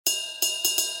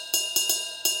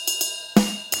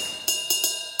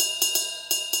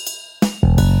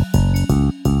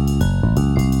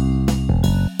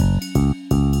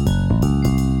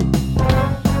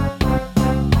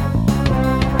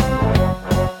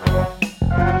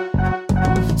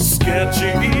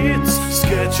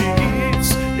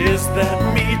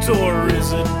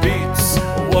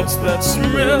What's that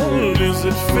smell? Is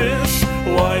it fish?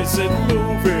 Why is it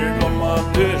moving on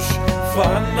my dish?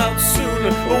 Find out soon.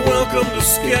 Welcome to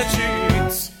Sketchy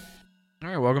Eats. All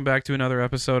right, welcome back to another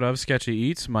episode of Sketchy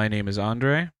Eats. My name is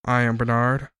Andre. I am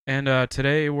Bernard. And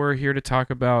today we're here to talk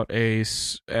about a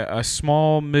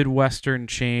small Midwestern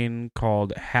chain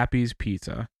called Happy's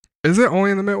Pizza. Is it only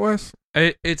in the Midwest?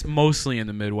 It's mostly in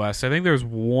the Midwest. I think there's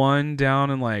one down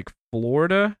in like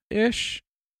Florida-ish.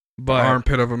 But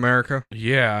Armpit of America.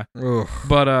 Yeah. Ugh.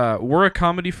 But we're a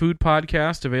comedy food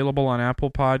podcast available on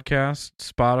Apple Podcasts,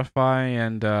 Spotify,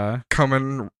 and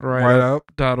coming right up.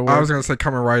 .org. I was going to say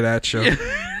coming right at you.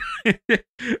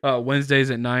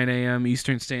 Wednesdays at 9 a.m.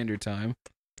 Eastern Standard Time.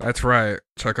 That's right.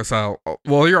 Check us out.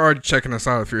 Well, you're already checking us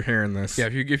out if you're hearing this. Yeah,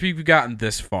 if you've gotten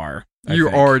this far. You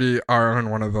already are on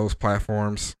one of those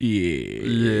platforms.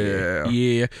 Yeah.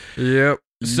 Yep.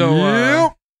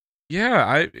 So,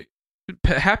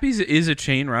 Happy's is a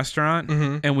chain restaurant,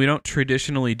 and we don't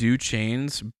traditionally do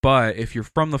chains, but if you're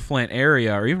from the Flint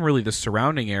area, or even really the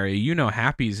surrounding area, you know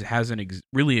Happy's hasn't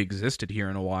really existed here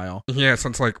in a while. Yeah,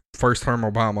 since like first term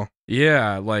Obama.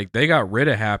 Yeah, like they got rid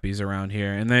of Happy's around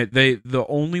here, and they the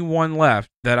only one left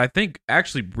that I think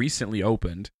actually recently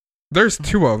opened. There's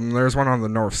two of them. There's one on the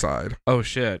north side. Oh,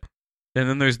 shit. And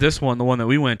then there's this one, the one that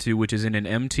we went to, which is in an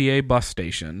MTA bus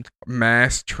station.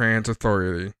 Mass Transit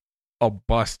Authority. A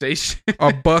bus station?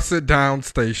 A bus it down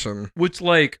station. Which,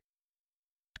 like,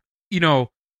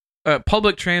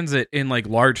 public transit in, like,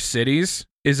 large cities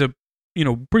is a,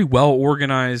 pretty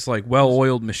well-organized, like,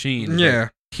 well-oiled machine. Yeah.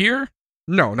 But here?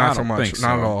 No, not so much.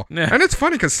 Not at all. Yeah. And it's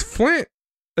funny because Flint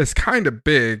is kind of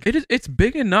big. It's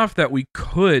big enough that we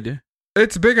could.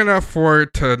 It's big enough for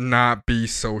it to not be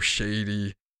so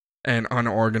shady and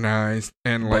unorganized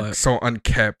and, so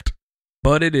unkept.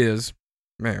 But it is.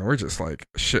 Man, we're just like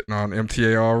shitting on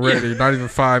MTA already, not even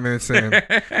 5 minutes in.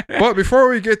 But before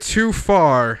we get too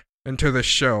far into the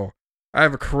show, I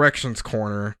have a corrections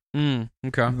corner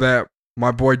okay. that my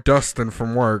boy Dustin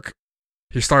from work,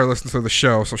 he started listening to the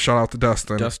show, so shout out to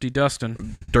Dustin. Dusty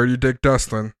Dustin. Dirty Dick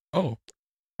Dustin. Oh.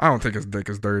 I don't think his dick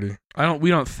is dirty.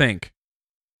 We don't think.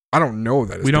 I don't know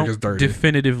that his dick is dirty.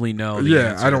 Definitively know.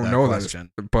 I don't know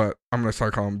question. that, but I'm going to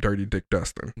start calling him Dirty Dick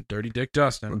Dustin. Dirty Dick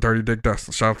Dustin. Dirty Dick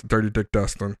Dustin. Shout out to Dirty Dick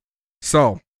Dustin.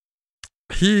 So,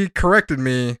 he corrected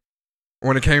me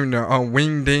when it came to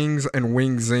wing dings and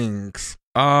wing zings.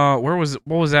 What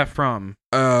was that from?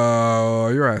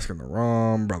 You're asking the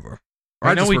wrong brother.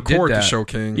 I know just we record did that. The show,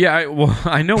 King. Yeah,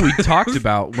 I know we talked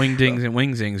about wing dings and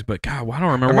wing zings, but God, I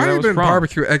don't remember where that was from. It might have been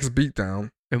Barbecue X Beatdown.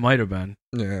 It might have been.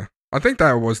 Yeah. I think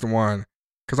that was the one.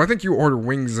 Because I think you ordered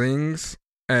wing zings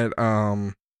at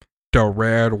the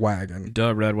Red Wagon.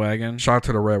 The Red Wagon? Shout out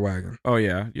to the Red Wagon. Oh,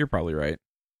 yeah. You're probably right.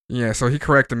 Yeah, so he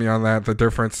corrected me on that. The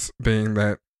difference being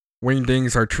that wing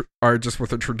dings are just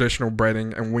with a traditional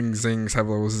breading, and wing zings have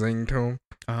a little zing to them.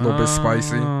 A little bit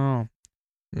spicy.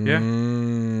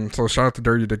 Yeah. So shout out to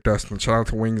Dirty Dick Dustin. Shout out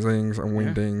to wing zings and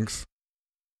wing dings.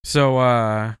 So,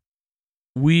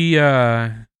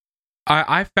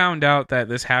 I found out that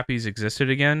this Happy's existed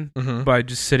again by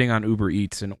just sitting on Uber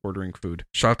Eats and ordering food.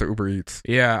 Shout out to Uber Eats.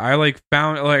 Yeah, I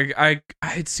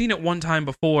had seen it one time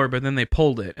before, but then they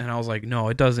pulled it, and I was like, no,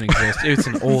 it doesn't exist. It's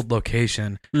an old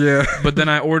location. Yeah. But then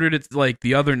I ordered it like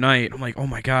the other night. I'm like, oh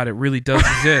my God, it really does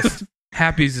exist.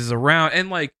 Happy's is around. And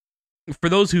like, for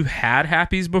those who've had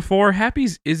Happy's before,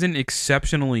 Happy's isn't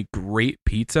exceptionally great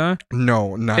pizza.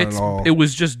 No, not at all. It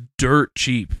was just dirt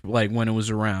cheap, like when it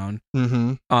was around.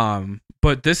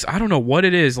 But this, I don't know what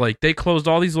it is. Like they closed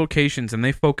all these locations and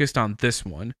they focused on this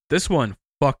one. This one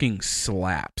fucking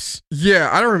slaps. Yeah,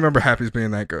 I don't remember Happy's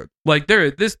being that good. Like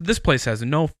this place has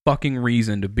no fucking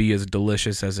reason to be as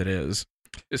delicious as it is.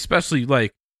 Especially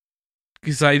like,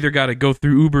 because I either got to go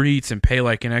through Uber Eats and pay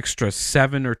like an extra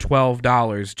 $7 or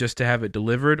 $12 just to have it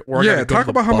delivered, or talk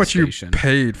about how much you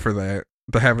paid for that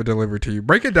to have it delivered to you.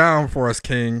 Break it down for us,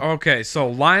 King. Okay, so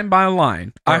line by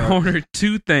line, I ordered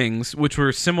two things which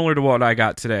were similar to what I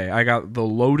got today. I got the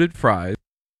loaded fries,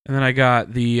 and then I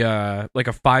got the like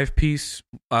a 5-piece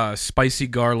spicy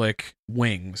garlic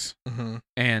wings,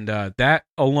 and that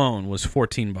alone was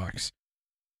 $14.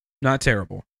 Not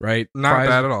terrible, right? Not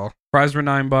bad at all. Fries were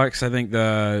 $9. I think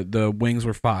the wings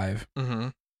were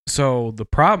 $5. So the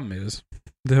problem is,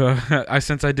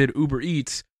 since I did Uber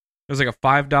Eats, it was like a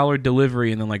 $5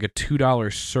 delivery and then like a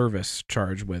 $2 service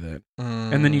charge with it,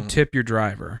 and then you tip your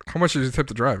driver. How much did you tip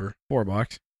the driver?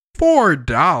 $4.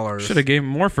 $4. Should have gave him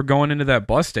more for going into that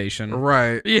bus station,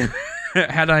 right? Yeah,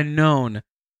 had I known.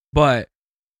 But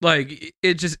like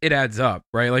it adds up,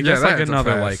 right? Like that's like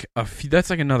another like that's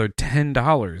like another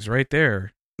 $10 right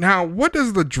there. Now, what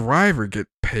does the driver get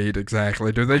paid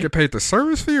exactly? Do they get paid the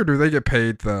service fee or do they get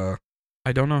paid the...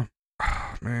 I don't know.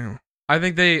 Oh, man.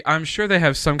 I'm sure they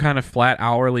have some kind of flat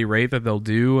hourly rate that they'll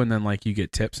do, and then like you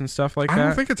get tips and stuff like that. I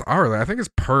don't think it's hourly. I think it's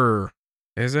per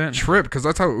Is it? trip, because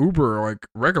that's how Uber, like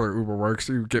regular Uber works.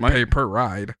 You get paid per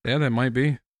ride. Yeah, that might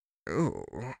be. Ew.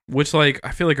 Which, like,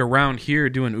 I feel like around here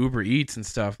doing Uber Eats and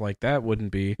stuff like that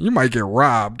wouldn't be. You might get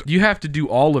robbed. You have to do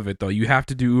all of it though. You have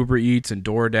to do Uber Eats and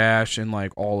DoorDash and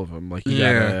like all of them. Like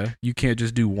you can't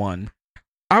just do one.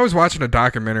 I was watching a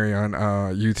documentary on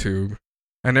YouTube,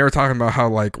 and they were talking about how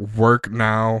like work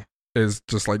now is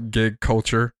just like gig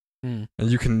culture, and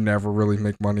you can never really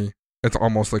make money. It's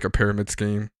almost like a pyramid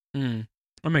scheme.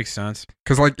 That makes sense.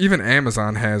 Because like even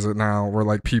Amazon has it now, where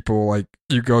like people like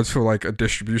you go to like a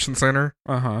distribution center,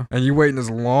 and you wait in this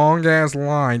long ass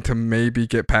line to maybe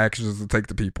get packages to take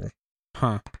to people.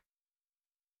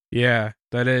 Yeah,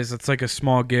 that is. It's like a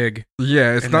small gig.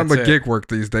 Yeah, it's not like gig work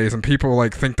these days, and people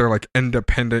like think they're like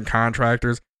independent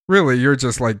contractors. Really, you're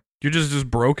just like you're just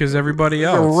broke as everybody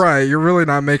else. Right, you're really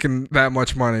not making that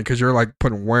much money because you're like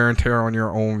putting wear and tear on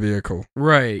your own vehicle.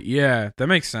 Right, yeah, that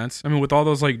makes sense. I mean, with all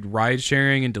those like ride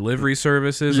sharing and delivery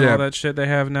services and all that shit they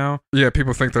have now. Yeah,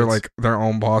 people think they're like their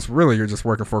own boss. Really, you're just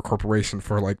working for a corporation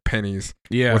for like pennies.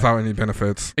 Yeah, without any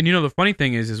benefits. And you know the funny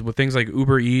thing is with things like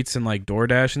Uber Eats and like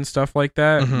DoorDash and stuff like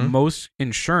that, most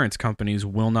insurance companies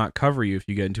will not cover you if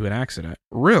you get into an accident.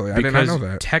 Really, I did not know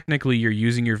that. Technically, you're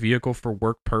using your vehicle for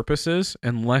work purposes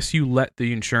unless you let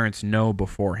the insurance know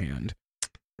beforehand.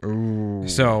 Ooh.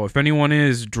 So if anyone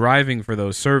is driving for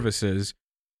those services,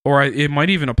 or it might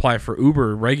even apply for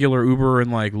Uber, regular Uber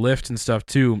and like Lyft and stuff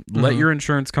too, let your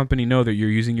insurance company know that you're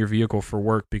using your vehicle for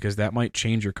work because that might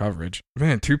change your coverage.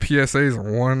 Man, 2 PSAs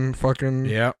and one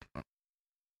fucking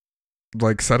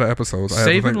like set of episodes.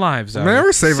 Saving lives. Man,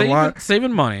 we're saving lives.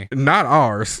 Saving money. Not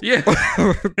ours. Yeah.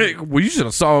 Well, you should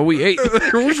have saw what we ate.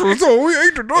 We should have saw what we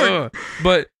ate tonight.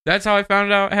 But that's how I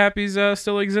found out Happy's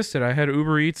still existed. I had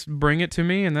Uber Eats bring it to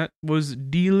me, and that was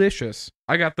delicious.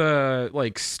 I got the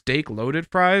like steak loaded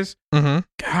fries.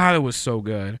 God, it was so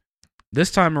good. This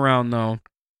time around, though,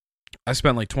 I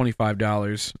spent like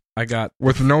 $25. I got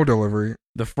with no delivery.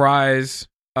 The fries.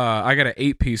 I got an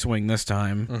 8-piece wing this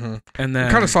time, and then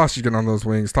what kind of sauce you get on those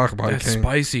wings? Talk about that it, King.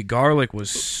 Spicy garlic was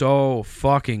so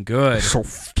fucking good. I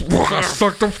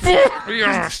sucked the fuck.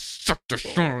 Yeah, suck the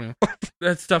shit.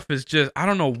 That stuff is just I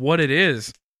don't know what it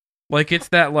is. Like it's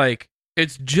that like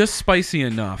it's just spicy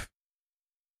enough.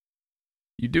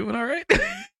 You doing all right?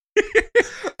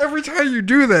 Every time you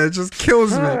do that, it just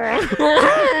kills me.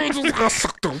 I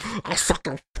sucked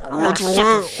the.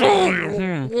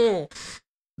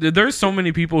 There's so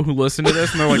many people who listen to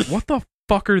this and they're like, what the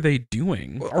fuck are they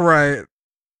doing? Right.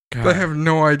 God. They have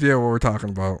no idea what we're talking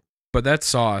about. But that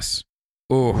sauce.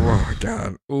 Oh my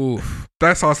God. Oof.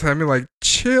 That sauce had me like,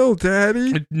 chill,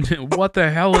 daddy. What the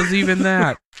hell is even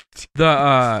that?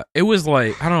 It was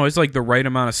like, I don't know, it's like the right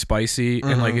amount of spicy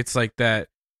and like it's like that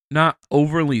not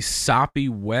overly soppy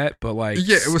wet, but like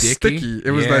it was sticky.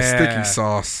 It was that sticky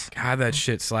sauce. God, that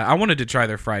shit slap. I wanted to try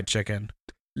their fried chicken.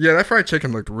 Yeah, that fried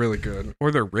chicken looked really good. Or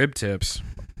their rib tips.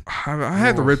 I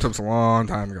had the rib tips a long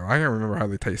time ago. I can't remember how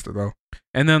they tasted though.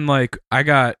 And then like I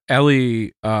got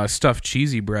Ellie stuffed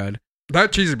cheesy bread.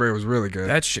 That cheesy bread was really good.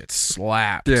 That shit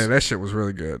slaps. Yeah, that shit was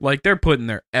really good. Like they're putting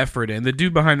their effort in. The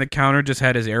dude behind the counter just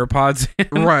had his AirPods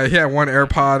in. Right, he had one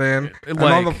AirPod in and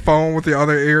on the phone with the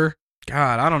other ear.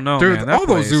 God, I don't know, dude. Man. All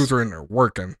those dudes were in there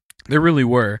working. They really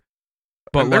were.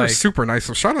 But they were super nice.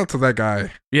 So shout out to that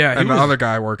guy. Yeah, and the other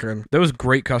guy working. That was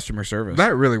great customer service.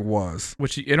 That really was.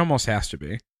 Which it almost has to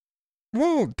be.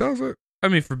 Well, does it? I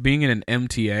mean, for being in an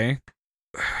MTA,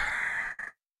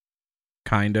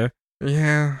 kinda.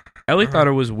 Yeah. Ellie thought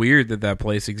it was weird that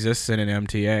place exists in an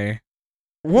MTA.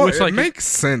 Well, it makes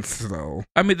sense though.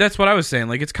 I mean, that's what I was saying.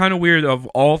 Like, it's kind of weird. Of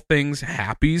all things,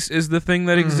 Happy's is the thing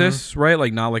that exists, right?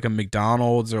 Like, not like a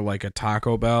McDonald's or like a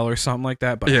Taco Bell or something like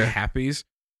that, but Happy's.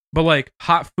 But like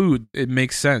hot food, it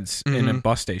makes sense in a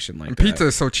bus station like that. Pizza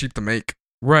is so cheap to make,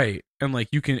 right? And like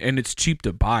and it's cheap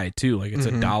to buy too. Like it's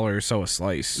 $1 or so a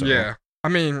slice. So. Yeah, I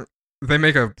mean, they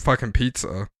make a fucking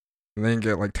pizza, and they can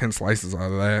get like 10 slices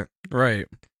out of that. Right.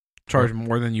 Charge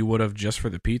more than you would have just for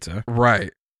the pizza.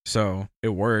 Right. So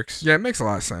it works. Yeah, it makes a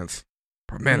lot of sense.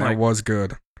 But man, that was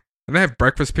good. And they have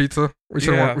breakfast pizza. We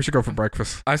should go for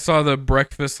breakfast. I saw the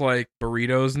breakfast like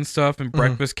burritos and stuff and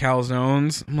breakfast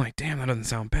calzones. I'm like, damn, that doesn't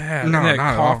sound bad. No, and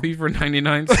not coffee for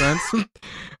 99 cents.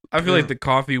 I feel like the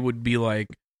coffee would be like,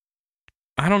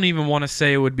 I don't even want to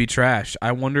say it would be trash.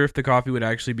 I wonder if the coffee would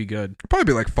actually be good. Probably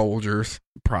be like Folgers.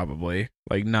 Probably.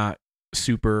 Like not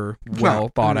super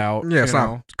well thought out. Yeah, it's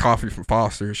not coffee from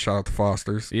Foster's. Shout out to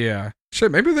Foster's. Yeah.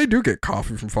 Shit, maybe they do get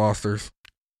coffee from Foster's.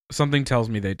 Something tells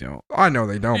me they don't. I know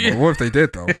they don't, but what if they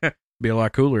did, though? Be a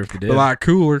lot cooler if they did. A lot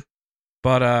cooler.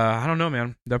 But I don't know,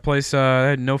 man. That place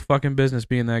had no fucking business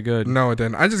being that good. No, it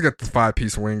didn't. I just got the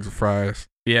 5-piece wings with fries.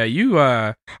 Yeah, you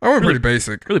I went pretty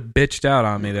basic. Really bitched out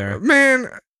on me there. Man,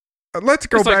 let's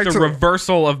go back to the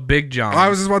reversal of Big John. I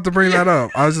was just about to bring that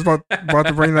up. About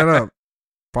to bring that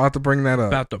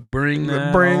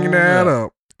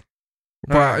up.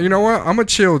 But you know what? I'm a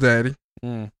chill daddy.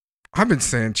 I've been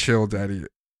saying chill daddy.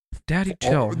 Daddy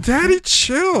chill. Oh, daddy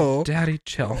chill. Daddy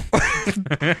chill.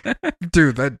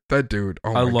 Dude, that dude.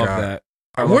 Oh I my love God. that.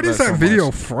 What is that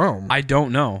video from? I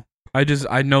don't know.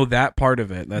 I know that part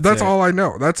of it. That's all I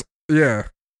know. Yeah.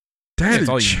 Daddy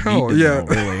chill. Yeah. Know,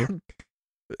 really.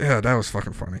 Yeah, that was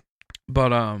fucking funny.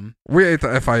 But we ate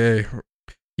the FIA.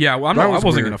 Yeah, well, I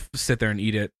wasn't gonna sit there and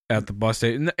eat it at the bus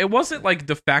station. It wasn't like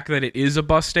the fact that it is a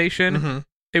bus station. Mm-hmm.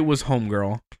 It was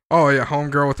Homegirl. Oh yeah,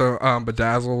 Homegirl with a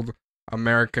bedazzled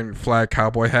American flag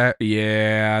cowboy hat.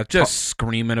 Yeah, just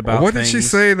screaming about. What did she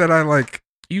say that I like?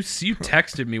 You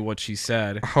texted me what she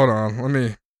said. Hold on, let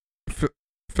me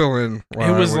fill in.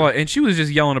 It was like, and she was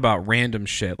just yelling about random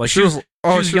shit. Like she was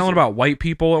yelling about white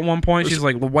people at one point. She's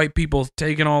like, the white people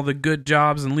taking all the good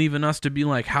jobs and leaving us to be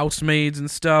like housemaids and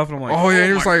stuff. And I'm like, oh yeah,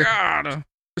 he was like, God.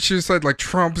 She said like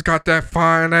Trump's got that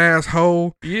fine ass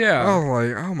hoe. Yeah, I was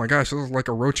like, oh my gosh, this was like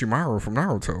Orochimaru from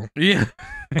Naruto. Yeah,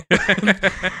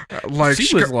 like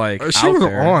she was like, she was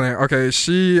on it. Okay,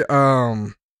 she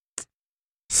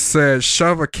said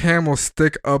shove a camel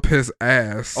stick up his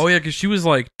ass. Oh yeah, because she was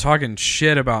like talking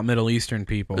shit about Middle Eastern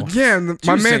people. Yeah, and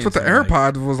my man with the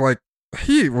AirPods was like,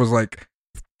 he was like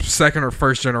second or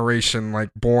first generation, like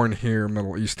born here,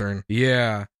 Middle Eastern.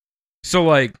 Yeah, so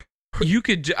like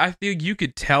I think you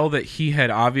could tell that he had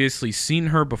obviously seen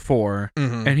her before,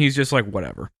 and he's just like,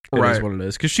 whatever, it is what it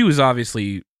is, because she was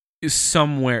obviously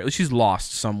somewhere. She's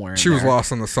lost somewhere. She was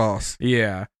lost in the sauce.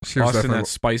 Yeah, she was lost in that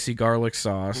spicy garlic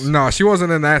sauce. No, she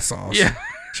wasn't in that sauce. Yeah,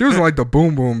 she was in like the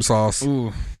boom boom sauce.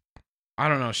 Ooh, I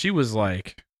don't know. She was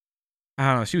like, I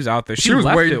don't know. She was out there. She was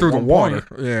wading through the water.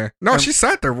 Yeah. No, she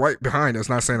sat there right behind us,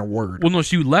 not saying a word. Well, no,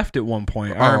 she left at one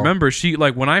point. I remember she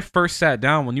like when I first sat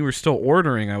down when you were still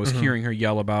ordering. I was hearing her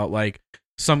yell about like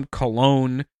some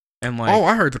cologne and like. Oh,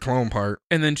 I heard the cologne part.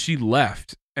 And then she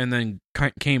left. And then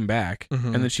came back,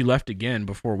 and then she left again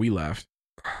before we left.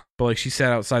 But like she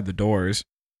sat outside the doors.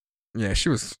 Yeah, she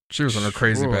was in her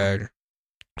crazy bag.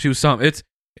 She was something.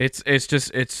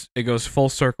 It goes full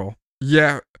circle.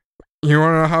 Yeah, you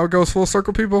want to know how it goes full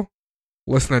circle, people?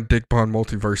 Listen to Dick Bun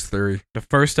Multiverse Theory. The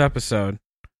first episode.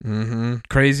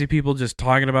 Crazy people just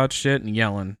talking about shit and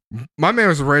yelling. My man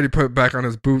was ready to put back on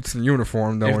his boots and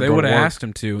uniform though. If they would have asked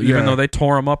him to, even though they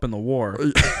tore him up in the war.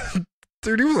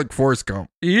 Dude, he was like Forrest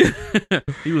Gump. Yeah.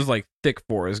 He was like thick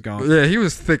Forrest Gump. Yeah, he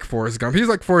was thick Forrest Gump. He was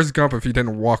like Forrest Gump if he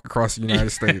didn't walk across the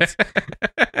United States.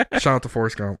 Shout out to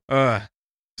Forrest Gump.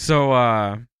 So,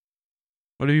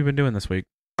 what have you been doing this week?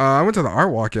 I went to the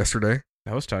art walk yesterday.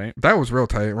 That was tight. That was real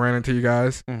tight. Ran into you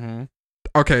guys.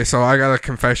 Okay, so I got a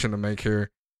confession to make here.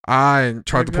 I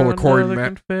tried to pull a Corey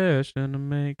confession to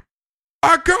make.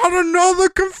 I got another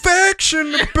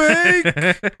confection to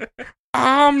bake.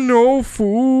 I'm no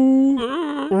fool.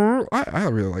 I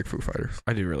really like Foo Fighters.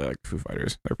 I do really like Foo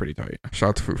Fighters. They're pretty tight. Shout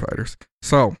out to Foo Fighters.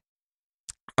 So,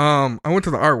 I went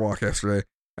to the art walk yesterday,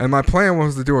 and my plan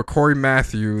was to do a Corey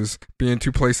Matthews, be in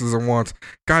two places at once.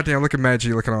 Goddamn, look at Matt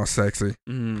G looking all sexy.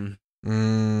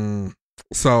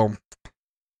 So,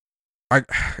 I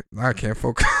can't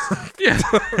focus. Yeah.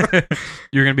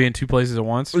 You're going to be in two places at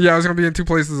once? Yeah, I was going to be in two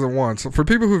places at once. So for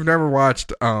people who've never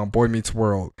watched Boy Meets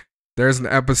World, there's an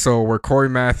episode where Corey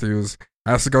Matthews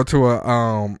has to go to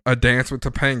a dance with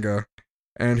Topanga,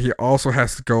 and he also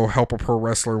has to go help a pro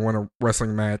wrestler win a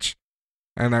wrestling match,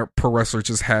 and that pro wrestler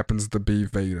just happens to be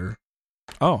Vader.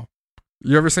 Oh.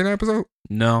 You ever seen that episode?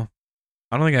 No.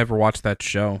 I don't think I ever watched that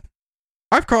show.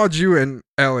 I've called you and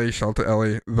Ellie, shout out to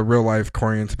Ellie, the real life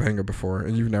Corey and Topanga before,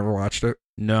 and you've never watched it?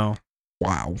 No.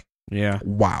 Wow. Yeah.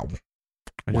 Wow.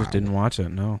 I just didn't watch it,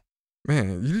 no.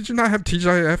 Man, did you not have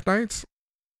TGIF nights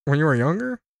when you were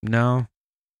younger? No.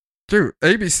 Dude,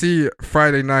 ABC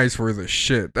Friday nights were the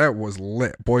shit. That was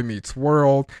lit. Boy Meets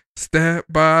World, Step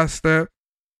by Step,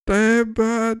 Day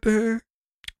by Day.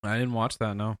 I didn't watch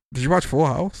that, no. Did you watch Full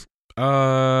House?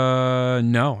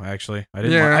 No, actually. I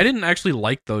didn't. I didn't actually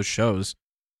like those shows.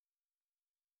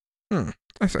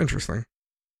 That's interesting.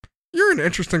 You're an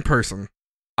interesting person.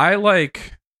 I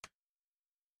watched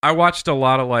a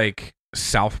lot of like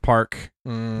South Park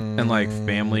and like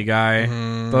Family Guy.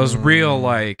 Those real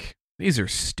like these are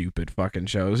stupid fucking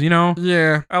shows, you know?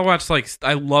 Yeah. I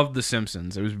loved The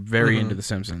Simpsons. I was very into The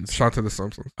Simpsons. Shout out to The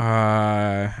Simpsons.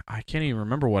 I can't even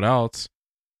remember what else.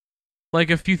 Like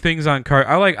a few things on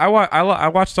I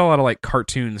watched a lot of like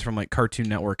cartoons from like Cartoon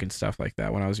Network and stuff like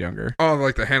that when I was younger. Oh,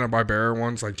 like the Hanna-Barbera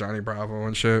ones, like Johnny Bravo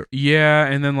and shit. Yeah,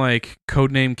 and then like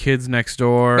Codename Kids Next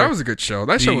Door. That was a good show.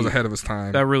 That show was ahead of its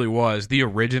time. That really was. The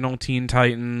original Teen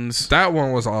Titans. That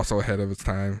one was also ahead of its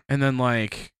time. And then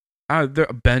like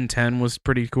Ben 10 was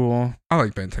pretty cool. I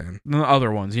like Ben 10. The other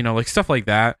ones, you know, like stuff like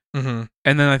that. Mm-hmm.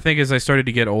 And then I think as I started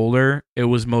to get older, it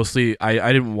was mostly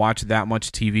I didn't watch that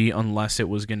much TV unless it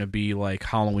was going to be like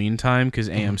Halloween time because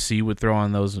AMC would throw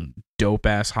on those dope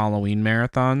ass Halloween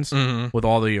marathons with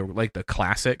all the like the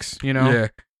classics, you know? Yeah.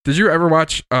 Did you ever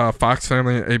watch Fox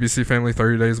Family and ABC Family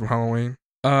 30 Days of Halloween?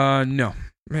 No.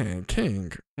 Man,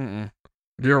 King. Mm-mm.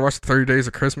 Did you ever watch 30 Days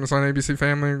of Christmas on ABC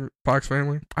Family, Fox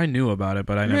Family? I knew about it,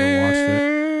 but I never watched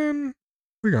it.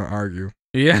 We're going to argue.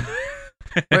 Yeah.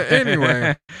 But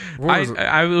anyway,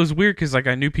 it was weird because like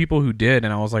I knew people who did,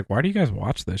 and I was like, "Why do you guys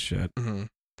watch this shit? Mm-hmm.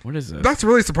 What is this?" That's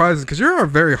really surprising because you're a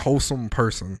very wholesome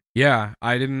person. Yeah,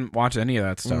 I didn't watch any of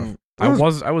that stuff. I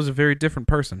was a very different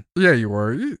person. Yeah, you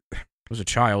were. I was a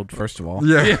child, first of all.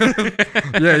 Yeah,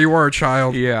 yeah, you were a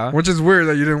child. Yeah, which is weird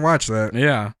that you didn't watch that.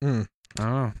 Yeah. I don't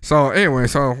know. So anyway,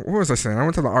 what was I saying? I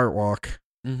went to the art walk.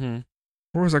 Mm-hmm.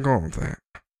 Where was I going with that?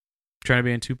 Trying to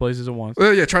be in two places at once.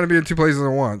 Yeah, trying to be in two places at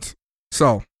once.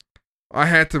 So I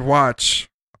had to watch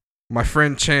my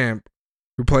friend Champ,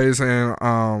 who plays in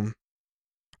A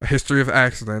History of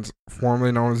Accidents,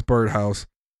 formerly known as Birdhouse.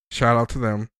 Shout out to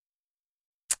them.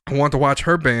 I want to watch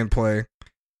her band play,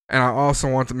 and I also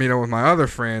want to meet up with my other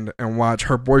friend and watch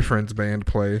her boyfriend's band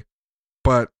play.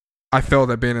 But I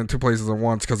failed at being in two places at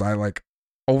once because I like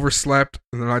overslept,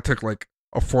 and then I took like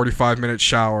a 45-minute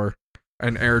shower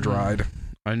and air dried.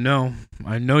 I know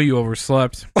you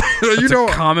overslept. That's a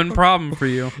common problem for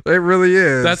you. It really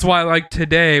is. That's why, like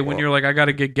today, when you're like, I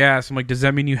gotta get gas, I'm like, does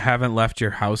that mean you haven't left your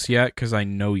house yet? Because I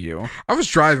know you. I was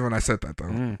driving when I said that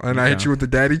though, and I hit you with the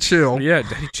daddy chill. Yeah,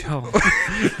 daddy chill.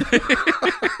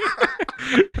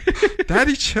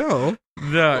 Daddy chill.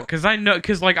 Because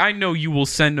I know you will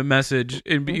send a message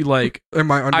and be like, in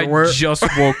my underwear. I just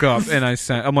woke up and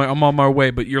I'm like, I'm on my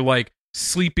way, but you're like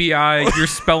sleepy eyed, you're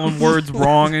spelling words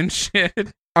wrong and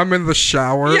shit. I'm in the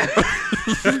shower. Yeah.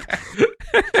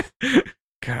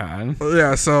 God.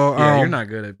 Yeah, so you're not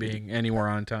good at being anywhere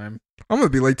on time. I'm gonna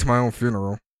be late to my own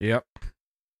funeral. Yep.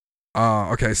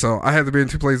 Okay, so I had to be in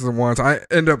two places at once. I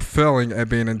end up failing at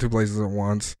being in two places at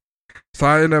once. So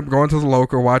I ended up going to the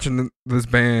local, watching this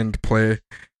band play.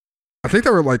 I think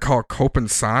they were like called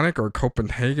Copensonic or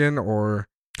Copenhagen or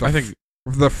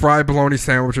the fried bologna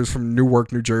sandwiches from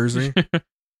Newark, New Jersey.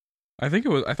 I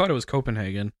thought it was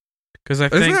Copenhagen because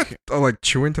Isn't that like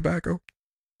chewing tobacco?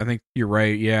 I think you're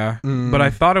right. Yeah, but I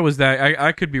thought it was that.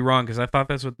 I could be wrong because I thought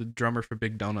that's what the drummer for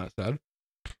Big Donut said.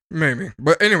 Maybe,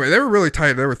 but anyway, they were really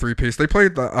tight. They were 3-piece. They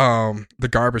played the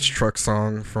Garbage Truck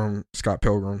song from Scott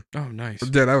Pilgrim. Oh, nice.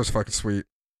 Yeah, that was fucking sweet.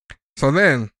 So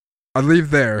then I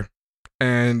leave there,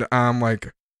 and I'm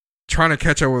like trying to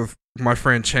catch up with my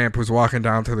friend Champ, who's walking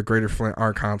down to the Greater Flint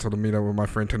Art Council to meet up with my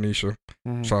friend Tanisha.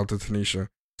 Shout out to Tanisha.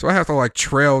 So I have to like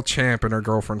trail Champ and her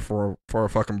girlfriend for a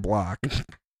fucking block.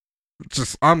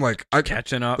 I'm like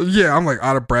catching up. Yeah, I'm like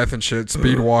out of breath and shit,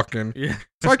 speed walking. Yeah.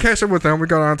 So I catch up with them. We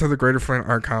go down to the Greater Flint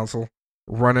Art Council,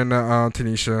 run into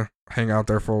Tanisha, hang out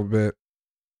there for a bit.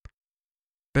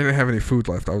 They didn't have any food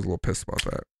left. I was a little pissed about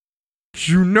that.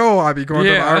 You know I'd be going to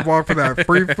the art walk for that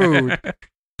free food.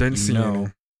 Didn't see any.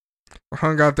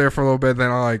 Hung out there for a little bit.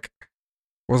 Then I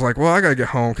was like, well, I gotta get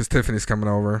home because Tiffany's coming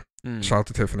over. Shout out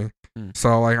to Tiffany.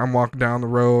 So like I'm walking down the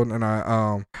road and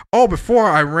I before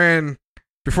I ran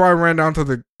down to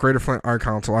the Greater Flint Art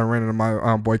Council, I ran into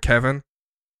my boy Kevin.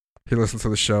 He listens to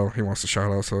the show. He wants to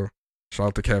shout out, so shout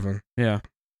out to Kevin. Yeah.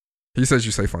 He says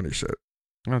you say funny shit.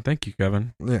 Oh, thank you,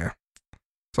 Kevin. Yeah.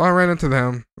 So I ran into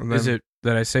them. And then, is it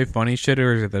that I say funny shit,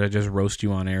 or is it that I just roast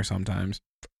you on air sometimes?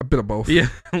 A bit of both. Yeah.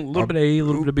 A little bit of A, a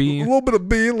little bit of B. A little bit of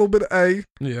B, a little bit of A.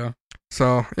 Yeah.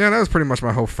 So, yeah, that was pretty much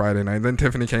my whole Friday night. Then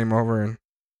Tiffany came over and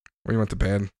we went to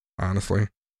bed, honestly.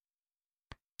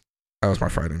 That was my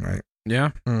Friday night.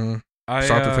 Yeah.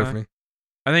 Shout out to Tiffany.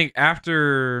 I think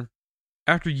after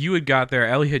you had got there,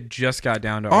 Ellie had just got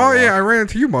down to I ran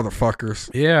into you motherfuckers.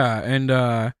 Yeah, and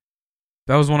that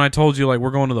was when I told you, like,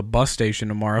 we're going to the bus station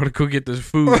tomorrow to go get this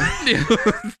food.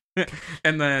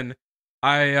 And then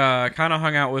I kind of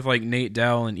hung out with, like, Nate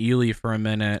Dell and Ely for a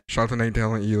minute. Shout out to Nate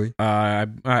Dell and Ely.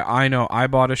 I know I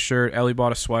bought a shirt. Ellie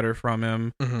bought a sweater from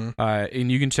him.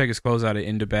 And you can check his clothes out at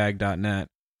indabag.net.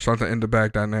 Shout out to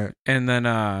indabag.net. And then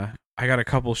I I got a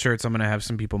couple shirts I'm gonna have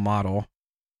some people model.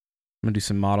 I'm gonna do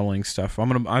some modeling stuff. I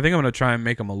think I'm gonna try and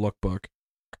make them a lookbook.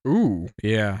 Ooh.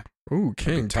 Yeah. Ooh,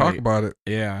 King, talk about it.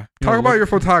 Yeah. Talk about your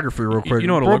photography real quick. You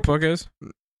know what a lookbook is?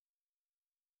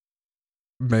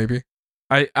 Maybe.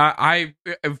 I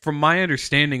from my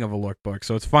understanding of a lookbook,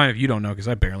 so it's fine if you don't know because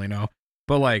I barely know.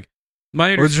 But like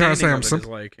my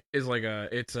understanding is like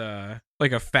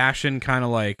a fashion kind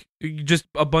of like just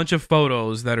a bunch of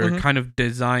photos that are kind of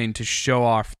designed to show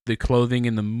off the clothing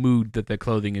and the mood that the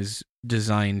clothing is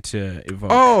designed to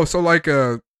evoke. Oh, so like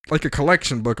a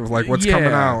collection book of like what's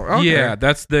coming out. Okay. Yeah,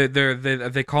 that's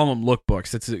they call them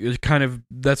lookbooks.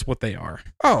 That's what they are.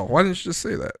 Oh, why didn't you just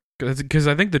say that? Because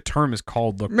I think the term is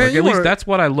called lookbook. At least that's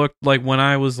what I looked like when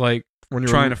I was like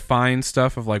trying to find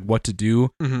stuff of like what to do.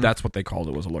 That's what they called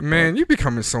it, was a lookbook. Man, you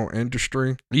becoming so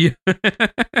industry. Yeah.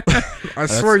 I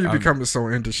swear you becoming so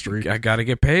industry. I gotta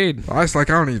get paid. I was like,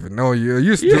 I don't even know you.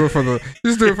 You used to do it for the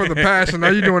passion. Now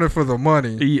you're doing it for the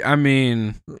money. I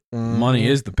mean, money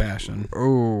is the passion.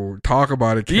 Oh, talk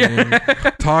about it, King. Yeah.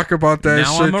 Talk about that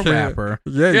now shit. I'm a rapper.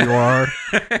 Yeah, you are.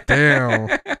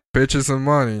 Damn. Bitches and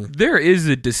money. There is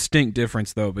a distinct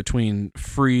difference though between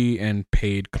free and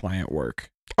paid client work.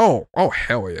 Oh,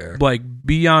 hell yeah. Like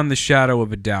beyond the shadow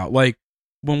of a doubt. Like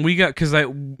when we got, because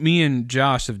me and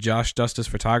Josh of Josh Justice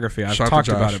Photography, I've talked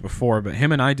about it before, but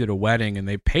him and I did a wedding and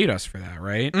they paid us for that,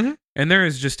 right? And there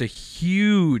is just a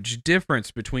huge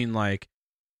difference between like,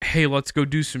 hey, let's go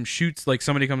do some shoots. Like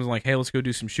somebody comes and like, hey, let's go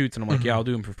do some shoots. And I'm like, yeah, I'll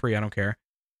do them for free. I don't care.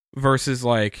 Versus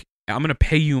like, I'm going to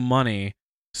pay you money.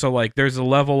 So like there's a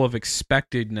level of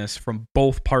expectedness from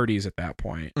both parties at that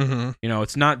point. You know,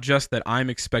 it's not just that I'm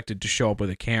expected to show up with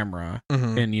a camera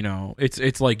and, you know,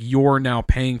 it's like you're now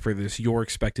paying for this. You're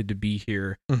expected to be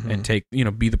here and take, you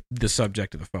know, be the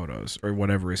subject of the photos or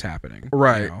whatever is happening.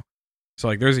 Right. You know? So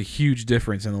like there's a huge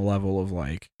difference in the level of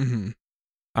like, I don't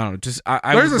know, just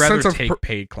I would rather take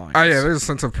paid clients. Oh yeah, there's a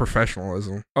sense of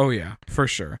professionalism. Oh yeah, for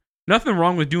sure. Nothing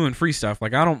wrong with doing free stuff.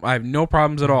 Like I have no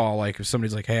problems at all. Like if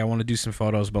somebody's like, hey, I want to do some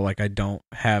photos, but like I don't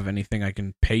have anything I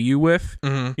can pay you with,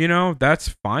 you know, that's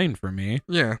fine for me.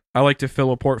 Yeah. I like to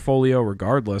fill a portfolio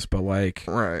regardless, but like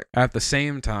at the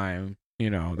same time, you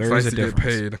know, there is a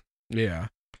difference. Get paid. Yeah.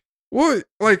 Well,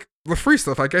 like the free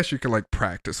stuff, I guess you can like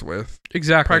practice with.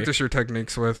 Exactly. Practice your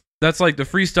techniques with. That's like the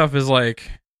free stuff is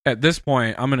like, at this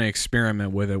point, I'm going to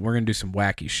experiment with it. We're going to do some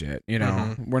wacky shit, you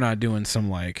know. We're not doing some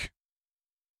like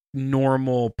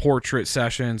normal portrait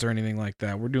sessions or anything like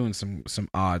that. We're doing some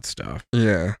odd stuff.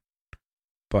 Yeah.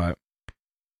 But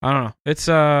I don't know. It's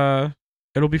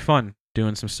it'll be fun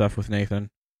doing some stuff with Nathan.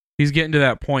 He's getting to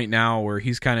that point now where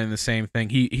he's kind of in the same thing.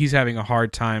 He's having a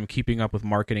hard time keeping up with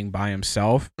marketing by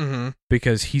himself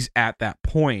because he's at that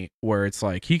point where it's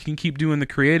like he can keep doing the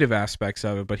creative aspects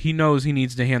of it, but he knows he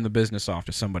needs to hand the business off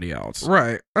to somebody else.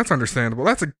 Right. That's understandable.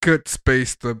 That's a good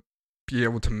space to be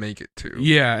able to make it to.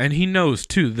 Yeah, and he knows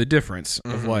too the difference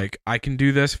of like I can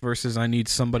do this versus I need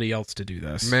somebody else to do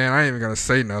this. Man, I ain't even gonna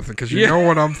say nothing because you know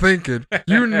what I'm thinking.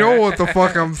 You know what the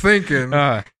fuck I'm thinking.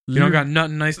 You don't got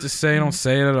nothing nice to say. Don't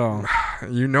say it at all.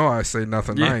 You know I say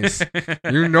nothing nice.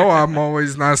 You know I'm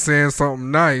always not saying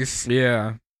something nice.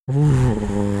 Yeah. Shout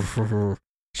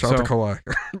out to Kawhi.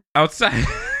 Outside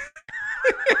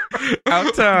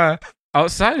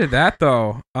of that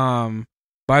though,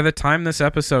 by the time this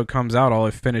episode comes out, I'll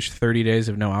have finished 30 days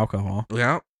of no alcohol.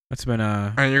 Yeah. That's been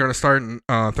and you're gonna start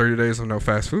 30 days of no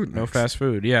fast food. No fast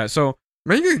food. Yeah. So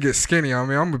man, you're gonna get skinny on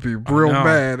me. I'm gonna be real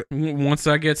mad. Once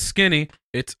I get skinny,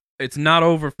 it's not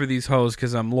over for these hoes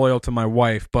because I'm loyal to my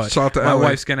wife, but my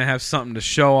wife's gonna have something to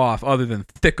show off other than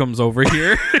thickums over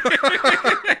here.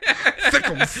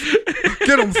 Thickums.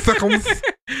 Get them thickums.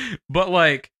 But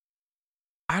like,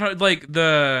 I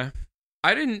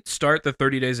didn't start the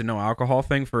 30 days of no alcohol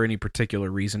thing for any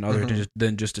particular reason other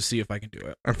than just to see if I can do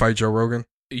it. And fight Joe Rogan?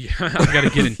 Yeah, I got to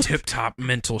get in tip-top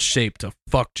mental shape to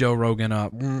fuck Joe Rogan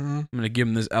up. I'm going to give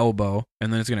him this elbow,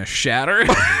 and then it's going to shatter.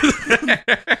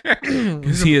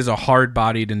 Because he is a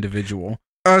hard-bodied individual.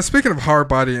 Speaking of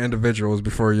hard-bodied individuals,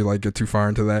 before you like get too far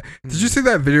into that, did you see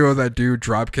that video of that dude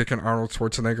drop-kicking Arnold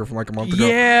Schwarzenegger from like a month ago?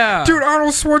 Yeah. Dude,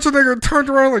 Arnold Schwarzenegger turned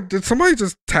around like, did somebody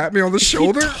just tap me on the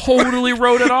shoulder? He totally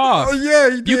wrote it off. Oh, yeah,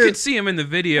 he did. You could see him in the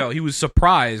video. He was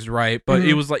surprised, right? But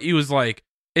he was like,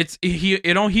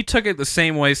 he took it the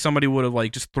same way somebody would have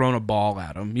like just thrown a ball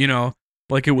at him, you know?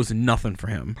 Like it was nothing for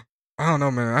him. I don't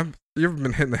know, man. You ever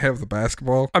been hitting the head with a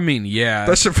basketball? I mean, yeah.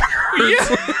 That shit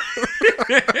hurts.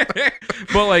 Yeah.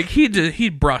 But like he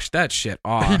brushed that shit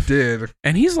off. He did.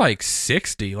 And he's like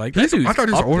 60. Like that dude's I thought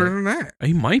he was older there. than that.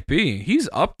 He might be. He's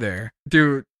up there.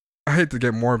 Dude, I hate to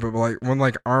get morbid, but like when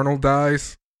like Arnold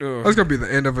dies, Ugh. That's gonna be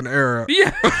the end of an era.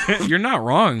 Yeah, you're not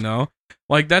wrong though.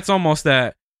 Like that's almost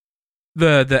that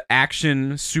the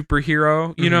action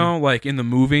superhero, you know, like in the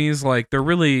movies, like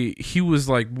he was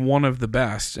like one of the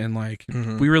best, and like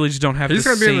we really just don't have the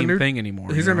same thing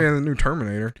anymore. He's gonna be in the new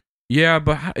Terminator. Yeah,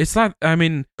 but it's not. I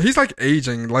mean, he's like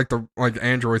aging, like the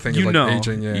android thing is like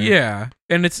aging. Yeah,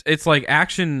 and it's like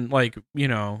action, like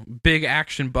big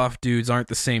action buff dudes aren't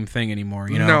the same thing anymore.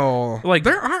 No, like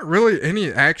there aren't really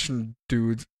any action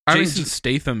dudes. Jason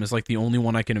Statham is like the only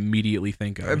one I can immediately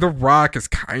think of. The Rock is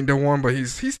kind of one, but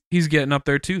he's getting up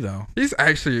there too, though. He's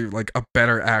actually like a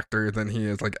better actor than he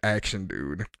is like action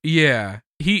dude. Yeah,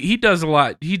 he does a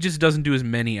lot. He just doesn't do as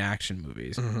many action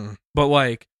movies. But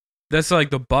like that's like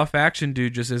the buff action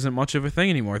dude just isn't much of a thing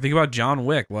anymore. Think about John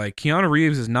Wick. Like Keanu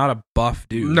Reeves is not a buff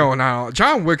dude. No.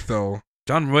 John Wick though.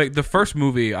 John Wick, the first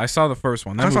movie, I saw the first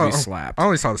one. That movie slapped. I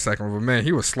only saw the second one, but man,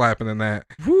 he was slapping in that.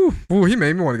 Woo, he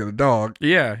made me want to get a dog.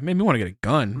 Yeah, he made me want to get a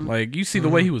gun. Like, you see the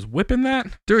way he was whipping that?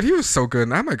 Dude, he was so good,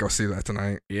 and I might go see that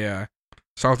tonight. Yeah.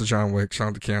 Shout out to John Wick. Shout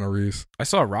out to Keanu Reeves. I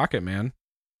saw Rocket Man.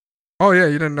 Oh, yeah,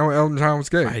 you didn't know Elton John was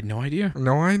gay? I had no idea.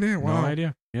 No idea? Wow. No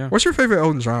idea, yeah. What's your favorite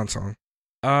Elton John song?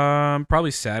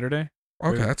 Probably Saturday.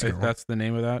 Okay, that's if that's the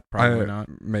name of that. Probably not.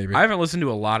 Maybe. I haven't listened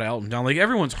to a lot of Elton John. Like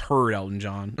everyone's heard Elton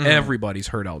John. Everybody's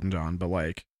heard Elton John, but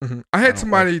like I had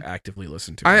somebody actively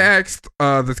listen to. I asked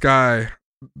this guy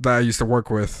that I used to work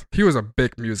with. He was a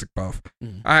big music buff.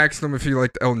 I asked him if he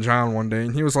liked Elton John one day,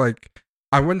 and he was like,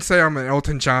 "I wouldn't say I'm an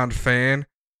Elton John fan,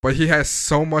 but he has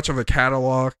so much of a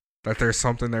catalog that there's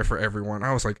something there for everyone."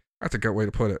 I was like, that's a good way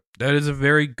to put it. That is a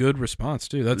very good response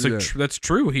too. That's that's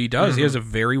true. He does. He has a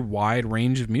very wide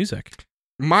range of music.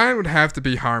 Mine would have to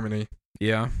be Harmony.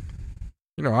 Yeah.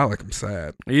 I like him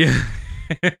sad. Yeah.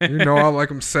 I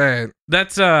like him sad.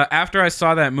 That's after I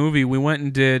saw that movie, we went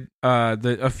and did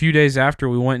a few days after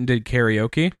we went and did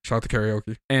karaoke. Shout out to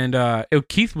karaoke. And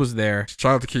Keith was there.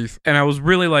 Shout out to Keith. And I was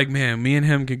really like, man, me and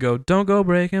him could go, "Don't go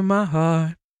breaking my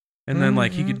heart." And then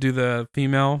like he could do the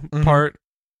female part.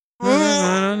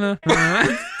 That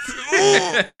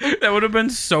would have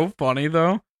been so funny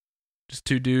though. Just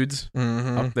two dudes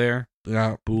up there.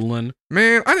 Yeah. Boolin'.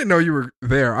 Man, I didn't know you were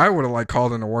there. I would have like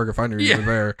called into work if I knew you were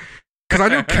there. Because I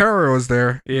knew Kara was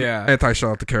there. Yeah. Shout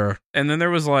out to Kara. And then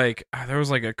there was a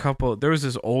couple. There was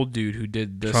this old dude who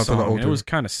did this song. It was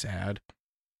kind of sad.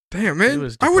 Damn, man.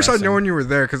 I wish I'd known you were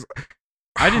there because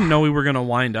I didn't know we were gonna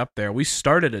wind up there. We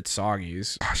started at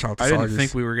Soggy's. Shout out to I Soggy's. didn't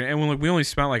think we were gonna. And we only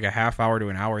spent like a half hour to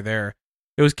an hour there.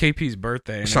 It was KP's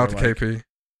birthday. And shout out to KP.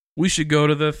 We should go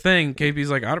to the thing. KP's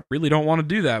like, I really don't want to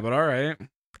do that, but all right.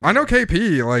 I know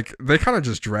KP, like, they kind of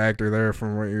just dragged her there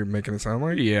from what you're making it sound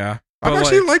like. Yeah. I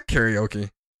actually like karaoke.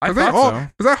 I thought so.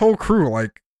 Because that whole crew,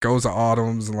 like, goes to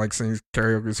Autumn's and, like, sings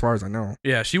karaoke as far as I know.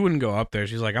 Yeah, she wouldn't go up there.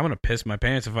 She's like, I'm going to piss my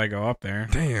pants if I go up there.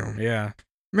 Damn. Yeah.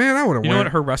 Man, I would have went. You know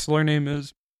what her wrestler name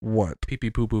is? What? Pee Pee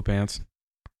Poo Poo Pants.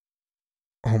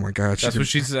 Oh my God. That's what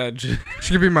she said. She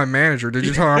could be my manager. Did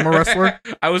you tell her I'm a wrestler?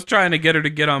 I was trying to get her to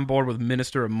get on board with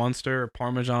Minister of Munster,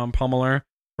 Parmesan Pummeler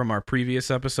from our previous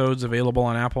episodes, available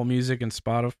on Apple Music and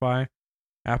Spotify,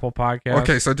 Apple Podcasts.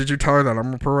 Okay, so did you tell her that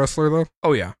I'm a pro wrestler though?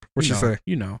 Oh yeah. What'd she say?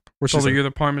 You know. What'd she say? You're the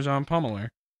Parmesan Pummeler.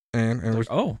 And like,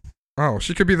 oh,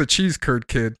 she could be the cheese curd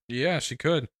kid. Yeah, she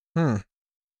could.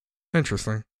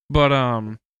 Interesting. But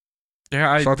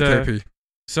yeah, shout out to KP.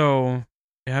 So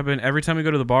yeah, every time we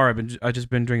go to the bar, I just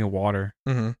been drinking water.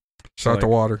 Shout out to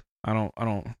water. I don't.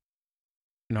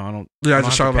 Yeah, I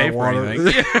just shout out water.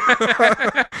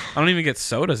 I don't even get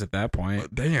sodas at that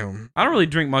point. Damn. I don't really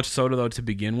drink much soda though to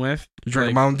begin with. You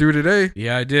drank Mountain Dew today?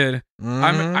 Yeah, I did.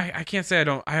 I can't say I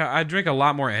don't. I drink a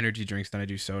lot more energy drinks than I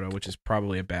do soda, which is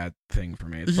probably a bad thing for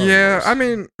me. Yeah, I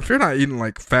mean, if you're not eating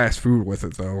like fast food with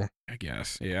it though, I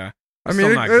guess. Yeah. I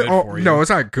mean, no, it's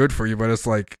not good for you, but it's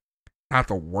like not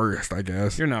the worst, I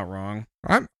guess. You're not wrong.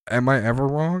 Am I ever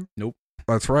wrong? Nope.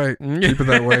 That's right. Keep it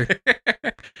that way.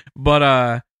 But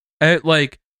I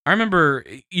remember,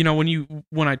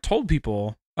 when I told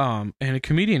people, and a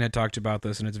comedian had talked about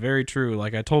this, and it's very true.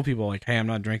 Like I told people, like, hey, I'm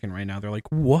not drinking right now. They're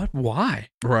like, what? Why?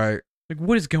 Right. Like,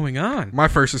 what is going on? My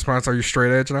first response: are you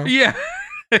straight edge now? Yeah.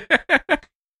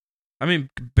 I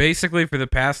mean, basically, for the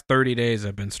past 30 days,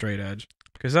 I've been straight edge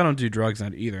because I don't do drugs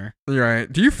on either. You're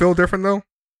right. Do you feel different though?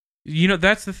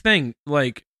 That's the thing.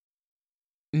 Like,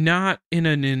 not in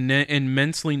an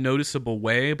immensely noticeable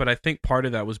way, but I think part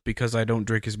of that was because I don't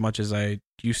drink as much as I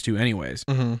used to anyways.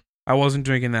 I wasn't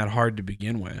drinking that hard to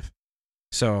begin with,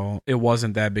 so it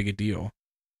wasn't that big a deal.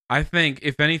 I think,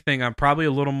 if anything, I'm probably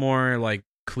a little more, like,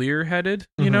 clear-headed,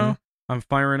 I'm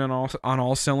firing on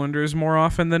all cylinders more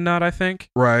often than not, I think.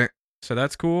 Right. So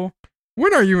that's cool.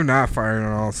 When are you not firing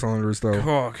on all cylinders, though?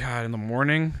 Oh God, in the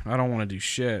morning, I don't want to do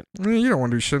shit. I mean, you don't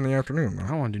want to do shit in the afternoon, I though.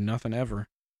 don't want to do nothing ever.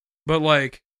 But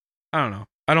like, I don't know.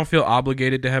 I don't feel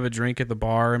obligated to have a drink at the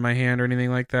bar in my hand or anything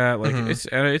like that. Like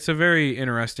it's a very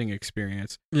interesting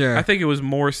experience. Yeah. I think it was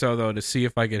more so though to see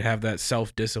if I could have that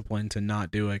self-discipline to not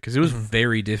do it because it was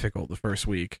very difficult the first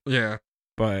week. Yeah.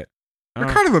 But You're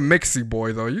kind of a mixy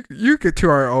boy, though. You two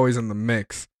are always in the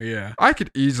mix. yeah. I could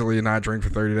easily not drink for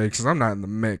 30 days because I'm not in the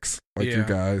mix like you Yeah.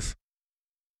 guys.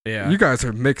 Yeah. You guys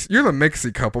are mixed. You're the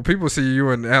mixy couple. People see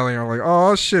you and Ellie and are like,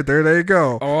 oh shit, there they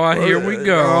go. Oh, here we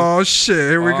go. Oh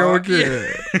shit, here we go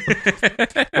again.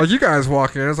 Yeah. Like you guys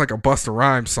walk in, it's like a Busta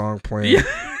Rhymes song playing. Yeah.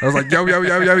 I was like, yo, yo,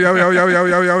 yo, yo, yo, yo, yo, yo,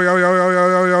 yo, yo, yo, yo,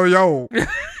 yo, yo, yo, yo.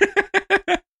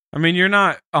 I mean, you're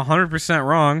not 100%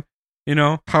 wrong. You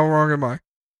know, How wrong am I?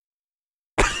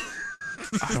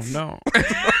 I don't know.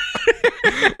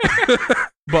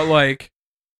 But like,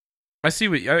 I see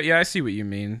what you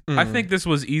mean. I think this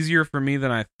was easier for me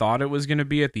than I thought it was going to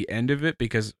be at the end of it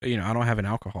because I don't have an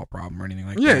alcohol problem or anything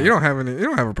like that. Yeah, you don't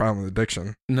have a problem with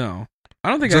addiction. No, I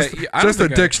don't think I don't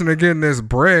think addiction to getting this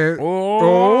bread.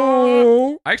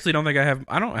 Oh, I actually don't think I have.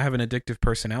 I don't have an addictive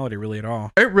personality really at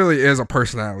all. It really is a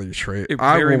personality trait.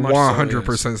 I will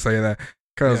 100% say that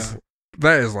because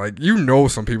that is like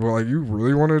some people like you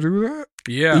really want to do that.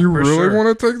 Yeah, you really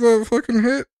want to take that fucking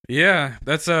hit. Yeah,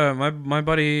 that's my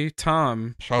buddy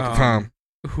Tom. Shout out to Tom,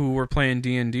 who we're playing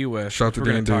D&D with. Shout out to we're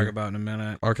gonna D&D. talk about in a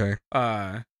minute. Okay.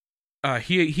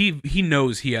 He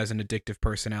knows he has an addictive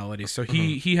personality, so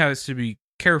he has to be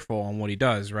careful on what he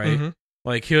does, right?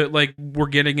 Like we're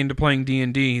getting into playing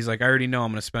D&D. He's like, I already know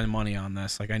I'm gonna spend money on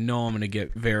this. Like I know I'm gonna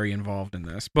get very involved in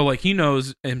this, but like he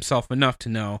knows himself enough to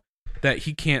know that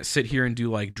he can't sit here and do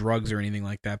like drugs or anything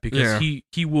like that because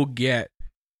he will get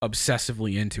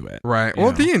obsessively into it. Right.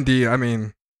 Well, D&D, I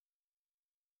mean,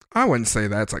 I wouldn't say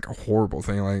that's like a horrible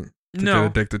thing like to get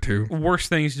addicted to. Worse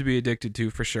things to be addicted to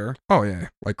for sure. Oh yeah,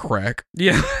 like crack.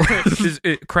 Yeah. Is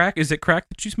it crack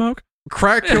that you smoke?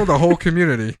 Crack killed a whole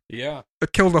community. Yeah.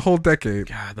 It killed a whole decade.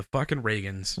 God, the fucking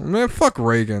Reagans. Man, fuck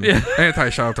Reagan. Yeah.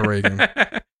 Shout out to Reagan.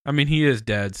 I mean, he is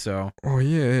dead, so. Oh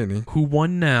yeah, isn't he? Who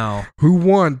won now? Who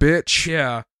won, bitch?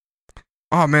 Yeah.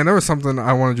 Oh man, there was something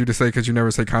I wanted you to say because you never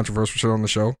say controversial shit on the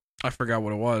show. I forgot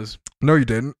what it was. No, you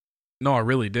didn't. No, I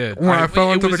really did. When I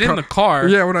fell into the car.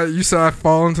 Yeah, you said I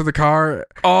fall into the car.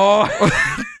 Oh,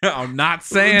 I'm not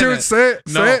saying dude, it. say it.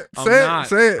 No, say it. I'm Say not. it.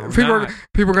 Say it. I'm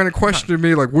People are going to question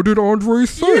me like, what did Andre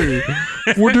say?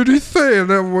 What did he say? And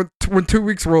then when 2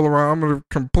 weeks roll around, I'm going to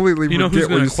completely You know forget who's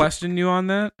going what to question you on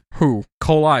that? Who?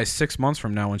 Coli 6 months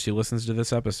from now when she listens to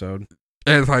this episode.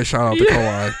 Shout out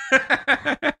to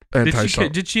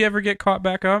Coli. Did she ever get caught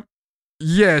back up?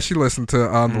 Yeah, she listened to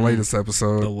the latest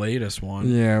episode. The latest one.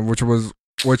 Yeah, which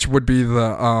would be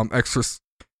the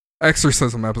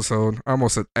exorcism episode. I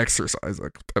almost said exercise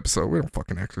episode. We don't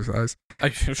fucking exercise.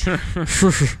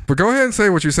 But go ahead and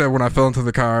say what you said when I fell into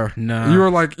the car. No. You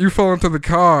were like, you fell into the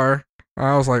car.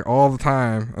 I was like, all the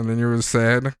time. And then you were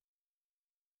sad.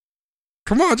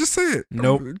 Come on, just say it.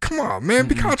 Nope. Come on, man.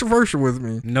 Be controversial with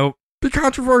me. Nope. Be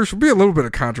controversial. Be a little bit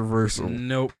of controversial.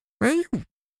 Nope. Man,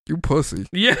 you pussy.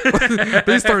 Yeah.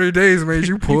 These 30 days made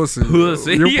you pussy.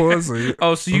 Pussy. You pussy.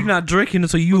 Oh, so you're not drinking,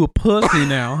 so you a pussy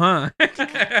now, huh?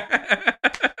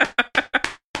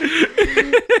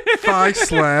 Thigh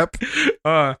slap.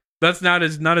 That's not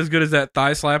as good as that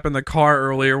thigh slap in the car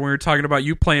earlier when we were talking about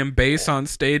you playing bass on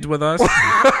stage with us.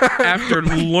 After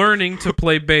learning to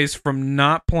play bass from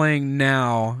not playing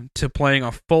now to playing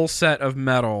a full set of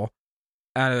metal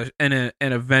in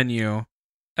a venue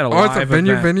at a live it's a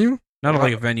venue? Not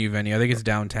like a venue. I think it's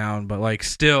downtown, but like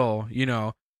still,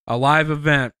 a live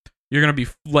event. You're gonna be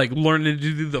like learning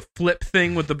to do the flip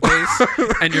thing with the bass,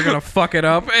 and you're gonna fuck it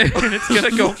up, and it's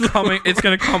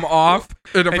gonna come off,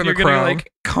 and you're gonna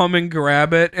like come and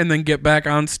grab it, and then get back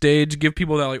on stage, give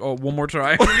people that like, one more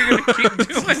try. And you're gonna keep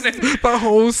doing it. The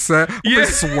whole set. I'm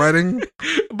sweating,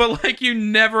 but like you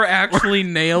never actually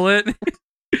nail it.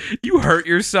 You hurt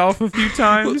yourself a few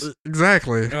times.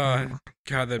 Exactly. God,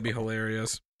 that'd be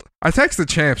hilarious. I texted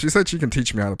Champ. She said she can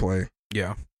teach me how to play.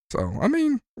 Yeah. So, I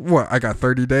mean, what? I got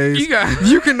 30 days.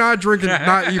 You cannot drink and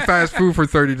not eat fast food for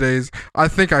 30 days. I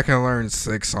think I can learn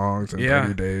 6 songs in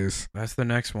 30 days. That's the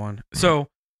next one. So,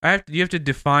 you have to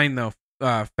define though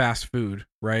fast food,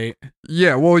 right?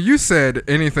 Yeah, well, you said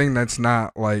anything that's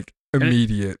not like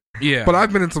immediate. Yeah. But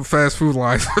I've been in some fast food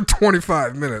lines for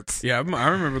 25 minutes. Yeah, I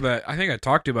remember that. I think I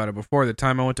talked about it before. The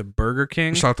time I went to Burger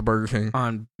King. Shout out to Burger King.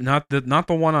 On not the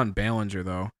one on Ballinger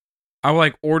though. I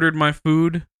like ordered my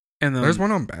food and then there's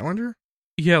one on Ballinger?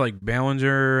 Yeah, like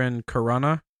Ballinger and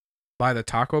Corona by the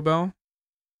Taco Bell.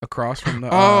 across from the.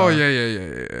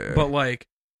 Yeah. But like,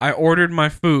 I ordered my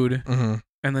food Mm-hmm.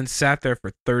 and then sat there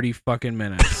for 30 fucking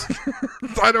minutes.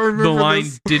 I don't remember The line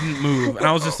this. didn't move, and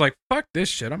I was just like, "Fuck this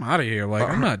shit! I'm out of here! Like,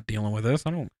 I'm not dealing with this.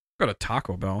 I don't go to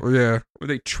Taco Bell Yeah, where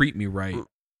they treat me right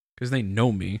because they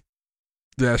know me.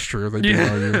 that's true. They do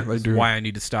know you. They That's do. why I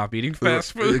need to stop eating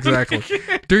fast food. Exactly.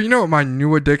 Dude, you know what my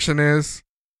new addiction is?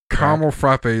 Caramel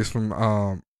frappes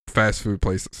from fast food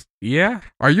places. Yeah,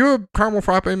 Are you a caramel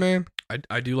frappe man?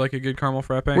 I do like a good caramel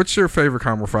frappe. What's your favorite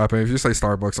caramel frappe? If you say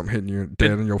Starbucks, I'm hitting you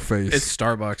dead in your face. It's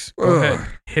Starbucks. Go Ugh. ahead,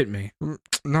 hit me.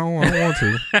 No, I don't want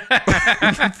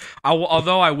to.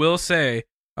 Although I will say,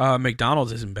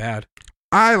 McDonald's isn't bad.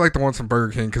 I like the ones from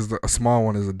Burger King because a small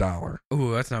one is $1.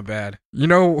 Ooh, that's not bad. You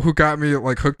know who got me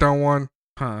like hooked on one?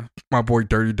 Huh. My boy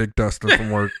Dirty Dick Dustin from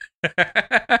work.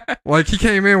 Like he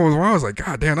came in with one. I was like,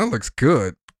 God damn, that looks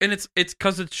good. And it's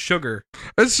because it's sugar.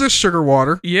 It's just sugar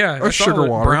water. Yeah, Or it's all sugar like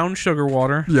water. brown sugar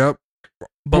water. Yep.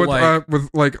 But with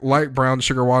light brown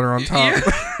sugar water on top.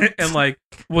 yeah. And like,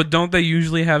 well, don't they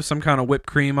usually have some kind of whipped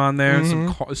cream on there,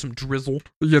 and some drizzle?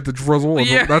 You get the drizzle.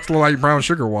 Yeah. That's light brown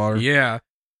sugar water. Yeah,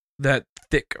 that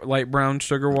thick light brown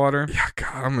sugar water. Yeah,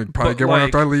 God, I'm gonna probably But, get one like,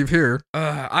 after I leave here.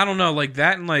 I don't know, like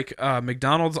that and like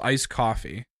McDonald's iced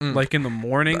coffee, Mm. like in the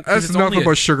morning. 'cause That's it's only nothing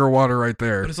but sugar water right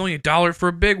there. but it's only $1 for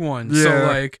a big one. Yeah. So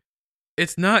like,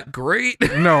 it's not great.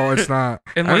 No, it's not.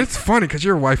 And, and like- it's funny because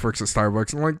your wife works at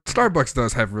Starbucks, and like Starbucks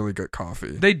does have really good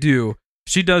coffee. They do.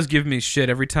 She does give me shit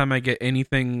every time I get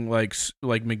anything like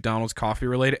McDonald's coffee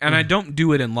related, and I don't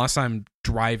do it unless I'm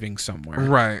driving somewhere.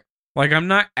 Right. Like I'm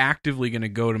not actively gonna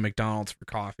go to McDonald's for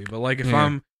coffee, but like if Yeah.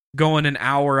 I'm going an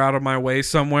hour out of my way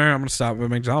somewhere, I'm gonna stop at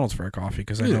McDonald's for a coffee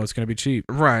because I know it's gonna be cheap.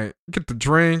 Right. Get the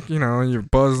drink, and you're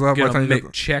buzzed up. Get by a the time you get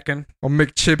McChicken. a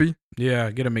McChibby.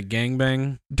 Yeah, get a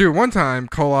McGangbang. Dude, one time,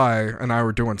 Kolai and I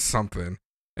were doing something,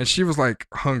 and she was like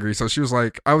hungry, so she was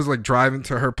like, I was like driving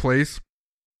to her place,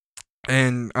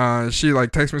 and she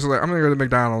like texted me, so like, I'm gonna go to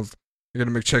McDonald's, get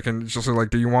a McChicken. She was like,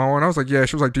 do you want one? I was like, yeah.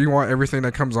 She was like, do you want everything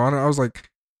that comes on it? I was like,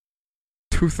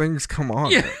 2 things come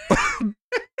on. Yeah.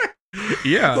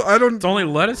 Yeah. I don't. It's only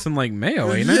lettuce and like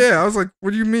mayo, ain't it? Yeah, I was like,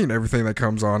 what do you mean everything that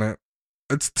comes on it?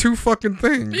 It's 2 fucking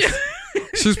things. Yeah.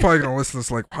 She's probably gonna listen to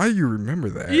this like, why do you remember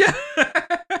that? Yeah.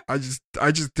 I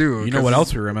just do. You know what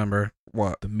else we remember?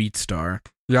 What? The Meat Star.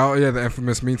 Yeah, yeah, the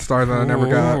infamous meat star that I never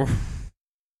got. Ooh.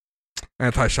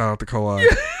 Anti shout out to Kolai.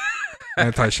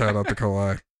 Anti shout out to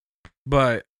Kolai.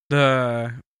 But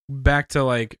back to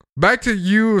like, Back to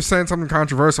you saying something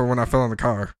controversial when I fell in the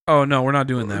car. oh no, we're not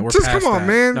doing that. We're Just past come on, that.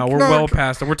 man. No, we're No, well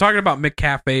past it. We're talking about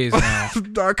McCafes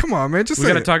now. Come on, man. Just We say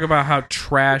got to it. talk about how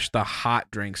trash the hot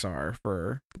drinks are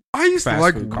for. I used to fast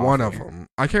like food one of coffee. them.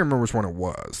 I can't remember which one it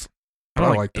was. I don't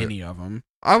like liked it. any of them.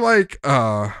 I like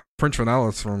French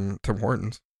Vanillas from Tim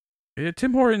Hortons. Yeah,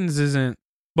 Tim Hortons isn't.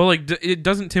 But like, it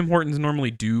doesn't Tim Hortons normally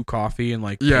do coffee and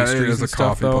like Yeah, it pastries is a and stuff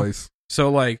coffee though? place.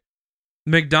 So like,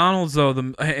 McDonald's though,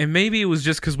 and maybe it was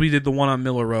just because we did the one on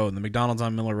Miller Road. And the McDonald's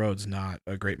on Miller Road's not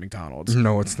a great McDonald's.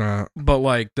 No, it's not. But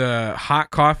like the hot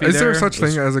coffee, Is there there such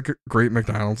was- thing as a great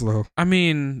McDonald's though? I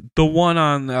mean, the one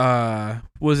on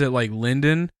was it like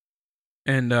Linden,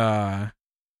 and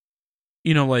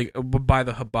like by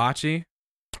the hibachi.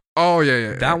 Oh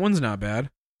yeah. That one's not bad.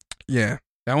 Yeah.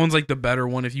 That one's like the better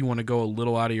one if you want to go a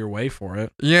little out of your way for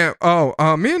it. Yeah. Oh,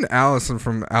 me and Allison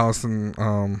from Allison,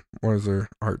 what is her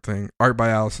art thing? Art by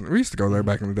Allison. We used to go there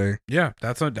back in the day. Yeah,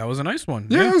 that was a nice one.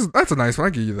 Yeah, that's a nice one. I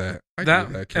give you that. I give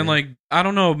you that, kid. And like I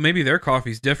don't know, maybe their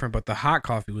coffee's different, but the hot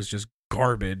coffee was just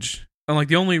garbage. And like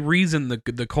the only reason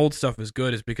the cold stuff is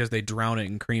good is because they drown it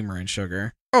in creamer and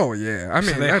sugar. Oh yeah, I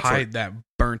mean so they that's hide that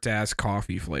burnt ass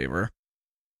coffee flavor.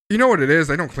 you know what it is?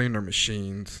 They don't clean their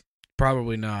machines.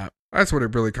 Probably not. That's what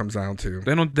it really comes down to.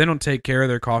 They don't take care of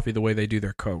their coffee the way they do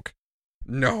their Coke.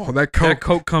 No, that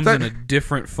Coke Comes in a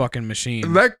different fucking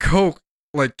machine. That Coke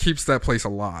like keeps that place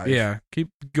alive. Yeah,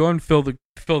 go and fill the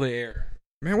air.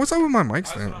 Man, what's up with my mic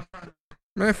stand?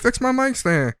 Man, fix my mic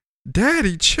stand.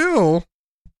 Daddy, chill.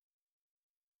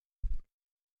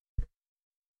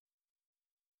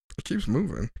 It keeps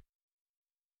moving.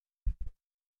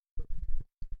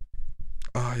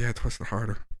 Oh yeah, twist it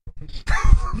harder.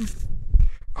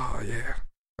 Oh yeah,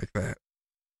 like that.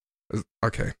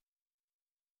 Okay.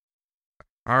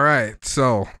 All right,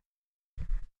 so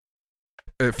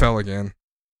it fell again.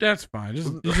 That's fine. Just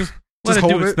let it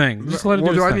hold do its thing. Just let it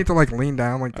do its do I thing. need to like lean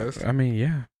down like this? I mean,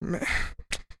 yeah. Man.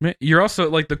 Man, you're also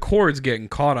like the cord's getting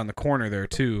caught on the corner there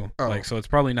too. Oh. Like so it's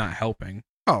probably not helping.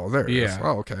 Oh, there it is. Yeah.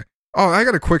 Oh, okay. Oh, I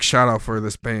got a quick shout out for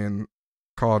this band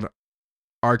called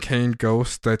Arcane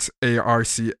Ghost. That's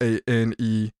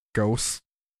ARCANE Ghosts.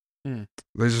 Hmm.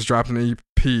 They just dropped an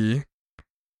EP.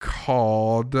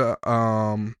 called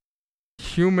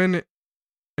Human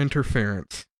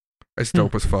Interference. It's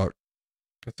dope as fuck.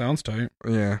 That sounds tight.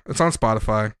 Yeah, it's on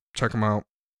Spotify. Check them out.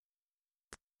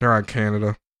 They're on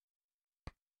Canada.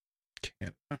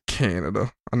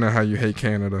 Canada. I know how you hate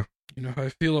Canada. You know how I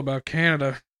feel about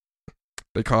Canada.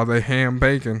 They call they ham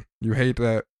bacon. You hate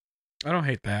that. I don't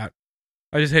hate that.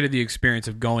 I just hated the experience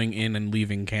of going in and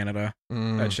leaving Canada.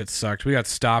 That shit sucked. We got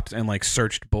stopped and like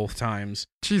searched both times.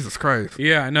 Jesus Christ.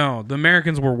 Yeah, I know. The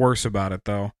Americans were worse about it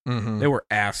though. Mm-hmm. They were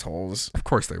assholes. Of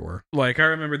course they were. Like I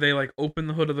remember they like opened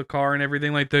the hood of the car and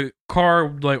everything. Like the car,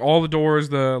 like all the doors,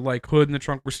 the like hood and the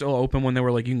trunk were still open when they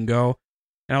were like, you can go.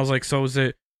 And I was like, so is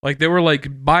it like they were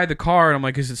like by the car and I'm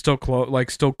like, is it still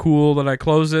still cool that I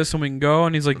close this and we can go?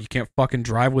 And he's like, you can't fucking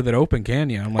drive with it open, can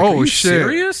you? I'm like, oh, are you shit.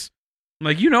 serious? I'm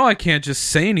like, you know, I can't just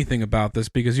say anything about this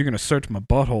because you're gonna search my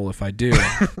butthole if I do.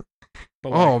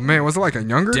 But, oh man, was it like a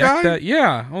younger guy?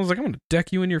 Yeah, I was like, I'm gonna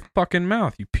deck you in your fucking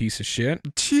mouth, you piece of shit.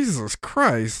 Jesus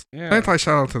Christ! Yeah,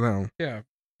 Anti-shout out to them. Yeah,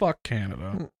 fuck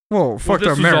Canada. Whoa, fuck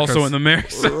the America. Americans. Also in the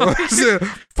America.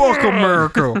 Fuck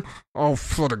America. Oh,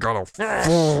 for the God!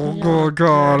 Oh,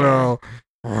 God!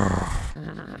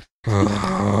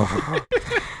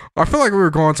 I feel like we were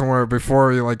going somewhere before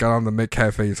we like got on the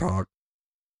McCafe talk.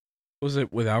 Was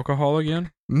it with alcohol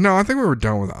again? No, I think we were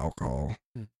done with alcohol.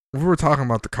 We were talking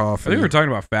about the coffee. I think we were talking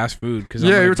about fast food.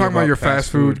 Yeah, you were talking about your fast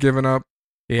food giving up.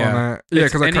 Yeah, yeah,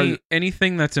 because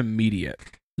anything that's immediate.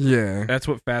 Yeah, that's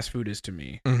what fast food is to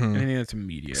me. Mm-hmm. Anything that's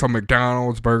immediate. So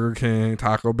McDonald's, Burger King,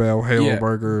 Taco Bell, Halo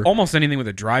Burger, almost anything with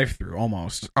a drive-through.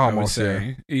 Almost,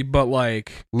 yeah. But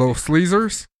like Little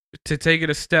Sleezers. To take it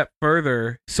a step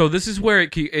further, so this is where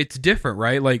it's different,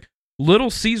 right? Like Little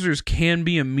Caesars can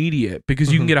be immediate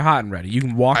because you can get it hot and ready. You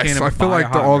can walk in. And I feel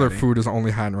like all their food is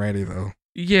only hot and ready though.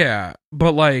 Yeah,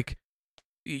 but like,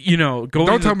 you know,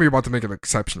 don't tell me you're about to make an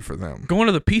exception for them. Going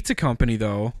to the pizza company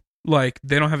though, like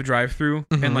they don't have a drive-through,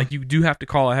 and like you do have to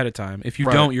call ahead of time. If you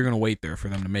don't, you're gonna wait there for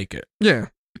them to make it. Yeah,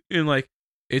 and like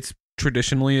it's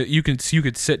traditionally you could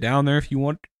sit down there if you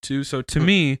want to. So to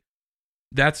me,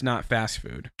 that's not fast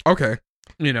food. Okay.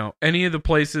 You know, any of the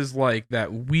places like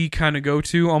that we kind of go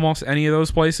to, almost any of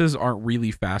those places aren't really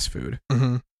fast food.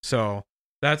 Mm-hmm. So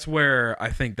that's where I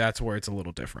think it's a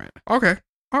little different. Okay.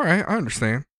 All right. I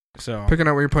understand. So picking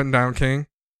up what you're putting down, King.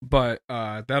 But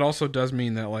that also does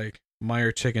mean that like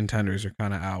Meyer chicken tenders are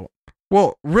kind of out.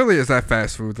 Well, really, is that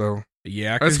fast food though?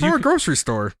 Yeah. It's from a grocery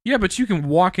store. Yeah, but you can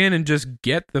walk in and just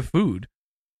get the food.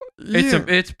 Yeah.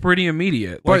 It's pretty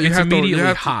immediate. But like it's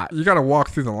immediately hot. You got to walk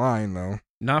through the line though.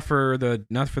 Not for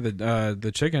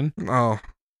the chicken. Oh.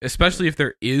 Especially if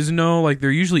there is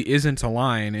there usually isn't a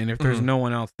line, and if there's no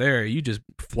one else there, you just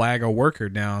flag a worker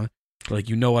down, like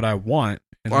you know what I want.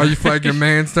 Oh, you flag your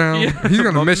mans down? Yeah, he's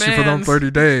gonna miss you for them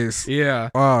 30 days. Yeah.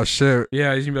 Oh shit.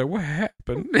 Yeah, he's gonna be like, what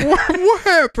happened? What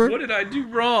happened? What did I do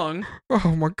wrong?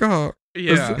 Oh my god.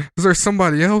 Yeah. Is there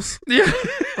somebody else? Yeah.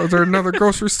 Is there another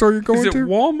grocery store you're going to? Is it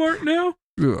Walmart now?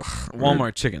 Ugh.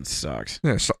 Walmart chicken sucks.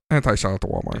 Yeah, anti-shout out to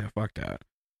Walmart. Yeah, fuck that.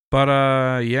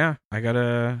 But yeah, I'm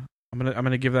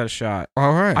gonna give that a shot.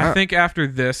 All right. I think after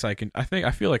this I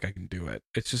feel like I can do it.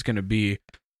 It's just gonna be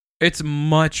it's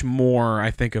much more,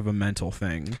 I think, of a mental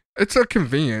thing. It's a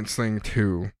convenience thing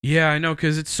too. Yeah, I know,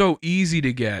 because it's so easy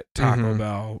to get Taco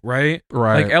Bell, right?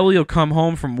 Right. Like Ellie will come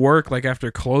home from work like after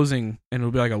closing and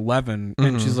it'll be like 11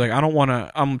 and she's like,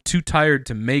 I'm too tired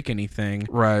to make anything.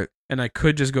 Right. And I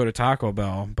could just go to Taco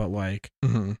Bell, but like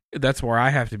that's where I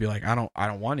have to be like, I don't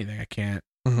want anything. I can't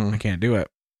do it.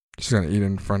 She's gonna eat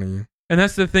in front of you. And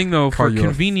that's the thing though, for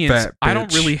convenience, I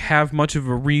don't really have much of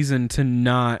a reason to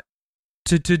not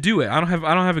to do it. I don't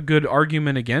have a good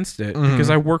argument against it because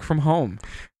I work from home.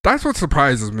 That's what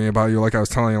surprises me about you. Like I was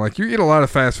telling you, like you eat a lot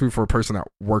of fast food for a person that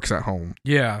works at home.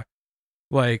 Yeah.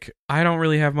 Like I don't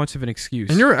really have much of an excuse.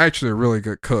 And you're actually a really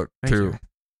good cook too.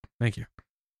 Thank you.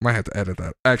 Might have to edit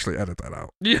that. Actually, edit that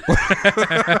out. Yeah.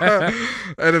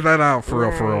 Edit that out for real.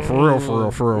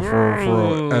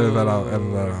 Edit that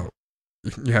out.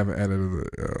 You haven't edited it.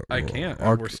 I can't.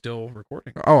 We're still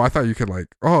recording. Oh, I thought you could like.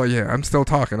 Oh yeah, I'm still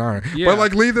talking. All right, yeah. But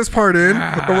like, leave this part in.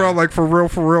 We're all like for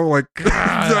real. Like,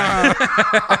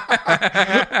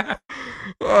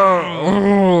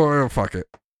 oh, fuck it.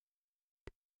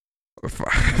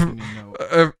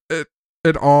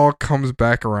 It all comes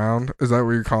back around. Is that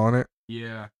what you're calling it?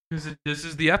 Yeah. Because this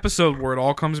is the episode where it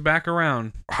all comes back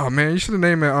around. Oh man, you should have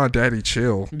named it Daddy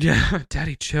Chill. Yeah,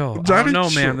 Daddy Chill. I don't know,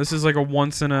 man. This is like a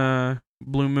once in a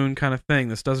blue moon kind of thing.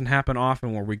 This doesn't happen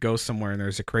often where we go somewhere and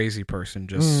there's a crazy person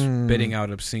just spitting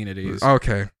out obscenities.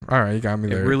 Okay. All right, you got me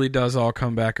there. It really does all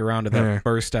come back around to that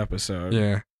first episode.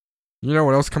 Yeah. You know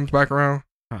what else comes back around?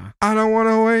 Huh. I don't want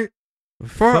to wait.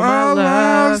 For our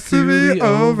lives to be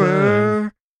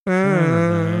over.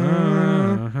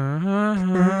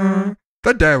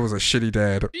 That dad was a shitty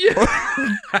dad.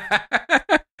 Yeah.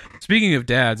 Speaking of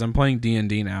dads, I'm playing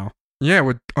D&D now. Yeah,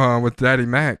 with Daddy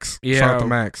Max. Yeah, Shout out to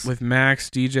Max. With Max,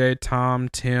 DJ, Tom,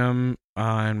 Tim,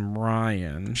 and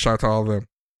Ryan. Shout out to all of them.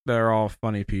 They're all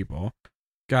funny people.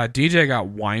 God, DJ got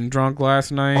wine drunk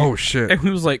last night. Oh, shit. And he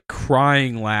was like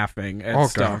crying, laughing at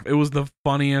stuff. God. It was the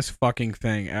funniest fucking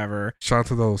thing ever. Shout out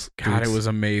to those God, dudes. it was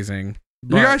amazing.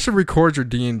 You guys should record your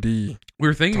D&D. We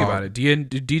were thinking about it.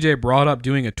 DJ brought up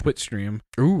doing a Twitch stream.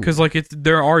 Ooh. Because like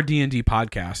there are D&D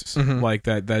podcasts like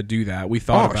that do that. We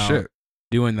thought about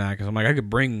doing that because I'm like, I could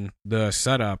bring the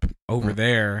setup over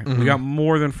there. We got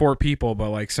more than 4 people, but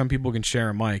like some people can share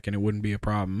a mic and it wouldn't be a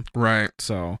problem. Right.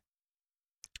 So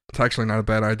it's actually not a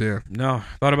bad idea. No,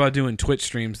 thought about doing Twitch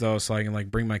streams though, so I can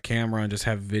like bring my camera and just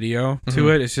have video to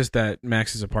it. It's just that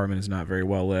Max's apartment is not very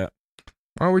well lit.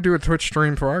 Why don't we do a Twitch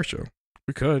stream for our show?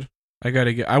 We could.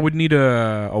 I would need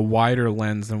a wider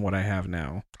lens than what I have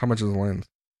now. How much is the lens?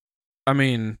 I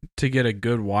mean, to get a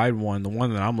good wide one, the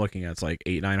one that I'm looking at is like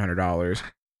 $800-900.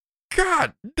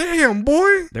 God damn,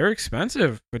 boy! They're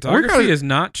expensive. Photography is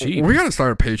not cheap. We gotta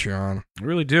start a Patreon. We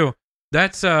really do.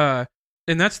 That's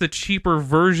and that's the cheaper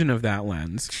version of that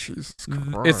lens. Jesus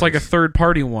Christ. It's like a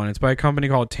third-party one. It's by a company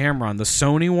called Tamron. The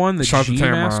Sony one, the Shout out to G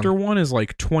Tamron. Master one, is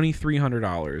like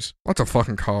 $2,300. That's a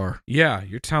fucking car. Yeah,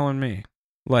 you're telling me.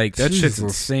 Like that shit's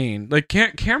insane. Like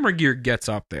camera gear gets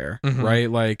up there, right?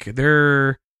 Like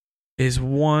there is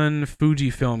one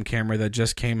Fujifilm camera that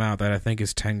just came out that I think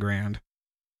is $10,000.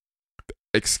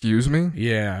 Excuse me?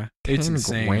 Yeah, it's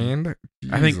insane. $10,000?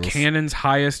 I think Canon's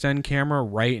highest end camera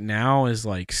right now is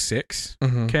like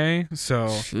 $6,000. So,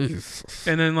 Jesus.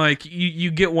 And then like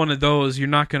you get one of those, you're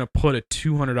not gonna put a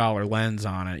 $200 lens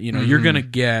on it. You know, you're gonna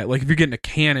get like if you're getting a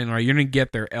Canon, right, you're gonna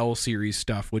get their L series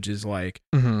stuff, which is like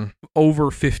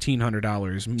over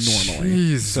 $1,500 normally.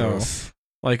 Jesus. So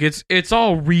like it's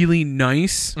all really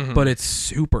nice, but it's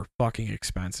super fucking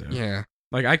expensive. Yeah.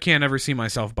 Like I can't ever see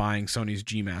myself buying Sony's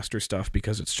G Master stuff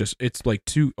because it's like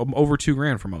over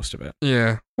 $2,000 for most of it.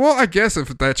 Yeah. Well, I guess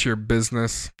if that's your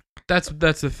business, that's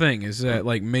the thing is that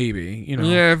like maybe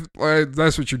Yeah, if,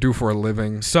 that's what you do for a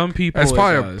living. Some people it's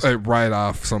probably a write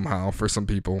off somehow for some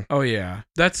people. Oh yeah,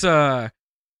 that's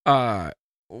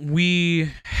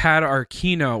we had our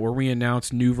keynote where we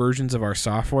announced new versions of our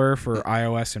software for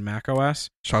iOS and macOS.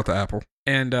 Shout out to Apple.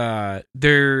 And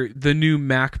the new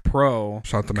Mac Pro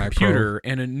computer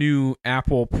and a new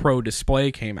Apple Pro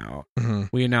display came out.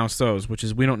 We announced those, which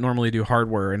is we don't normally do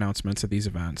hardware announcements at these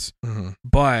events.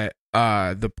 But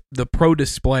the Pro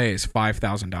display is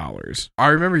 $5,000. I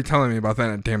remember you telling me about that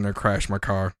and it damn near crashed my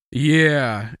car.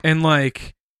 Yeah, and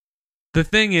like the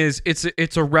thing is,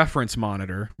 it's a reference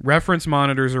monitor. Reference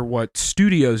monitors are what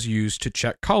studios use to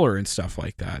check color and stuff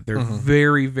like that. They're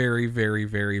very, very, very,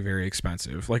 very, very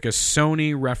expensive. Like a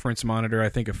Sony reference monitor, I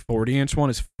think a 40-inch one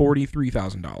is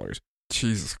 $43,000.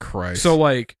 Jesus Christ. So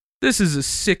like this is a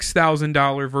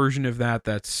 $6,000 version of that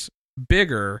that's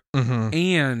bigger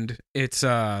and it's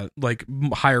like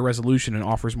higher resolution and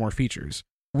offers more features.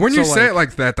 When you say it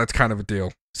like that, that's kind of a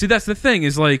deal. See, that's the thing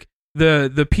is like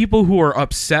the people who are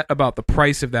upset about the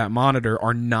price of that monitor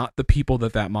are not the people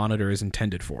that monitor is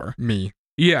intended for. Me.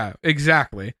 Yeah,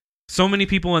 exactly. So many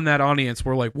people in that audience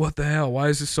were like, what the hell? Why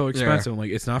is this so expensive? I'm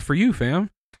like, it's not for you, fam.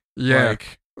 Yeah.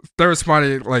 Like, there was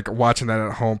somebody like watching that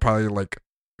at home probably like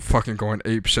fucking going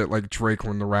ape shit like Drake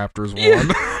when the Raptors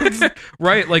won.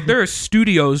 Right? Like there are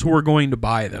studios who are going to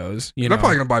buy those. They're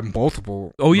probably going to buy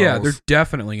multiple. Oh yeah, they're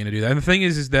definitely going to do that. And the thing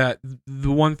is that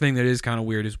the one thing that is kind of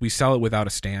weird is we sell it without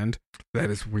a stand. That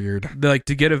is weird. Like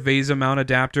to get a VESA mount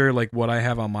adapter, like what I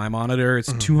have on my monitor,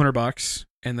 it's $200.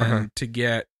 And then to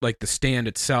get like the stand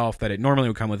itself that it normally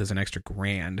would come with is an extra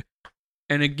 $1,000.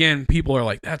 And again, people are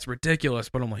like, that's ridiculous.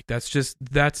 But I'm like, that's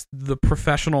the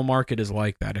professional market is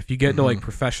like that. If you get to like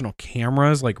professional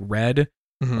cameras like Red,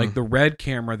 like the Red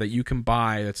camera that you can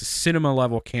buy, that's a cinema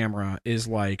level camera is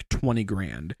like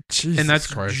 $20,000. Jesus and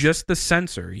that's Christ. just the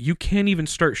sensor. You can't even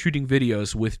start shooting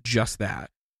videos with just that.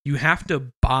 You have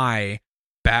to buy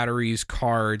batteries,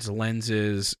 cards,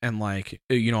 lenses, and like,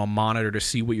 a monitor to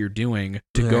see what you're doing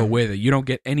to go with it. You don't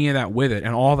get any of that with it.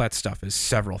 And all that stuff is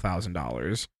several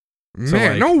 $1,000s. Man, so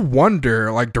like, no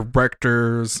wonder like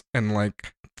directors and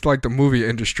like the movie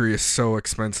industry is so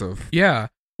expensive. Yeah.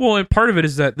 Well, and part of it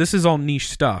is that this is all niche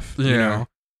stuff. Yeah. You know?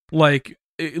 Like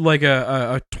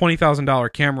a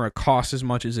 $20,000 camera costs as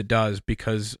much as it does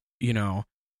because,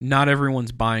 not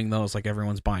everyone's buying those like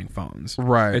everyone's buying phones.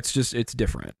 Right. It's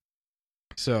different.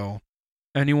 So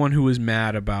anyone who is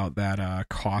mad about that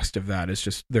cost of that is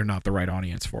just they're not the right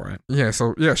audience for it. Yeah,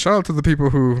 so shout out to the people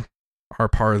who are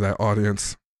part of that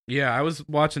audience. Yeah, I was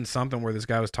watching something where this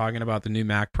guy was talking about the new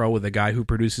Mac Pro with the guy who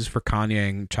produces for Kanye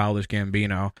and Childish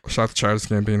Gambino. Shout out to Childish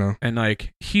Gambino. And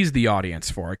like he's the audience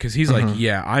for it because he's like,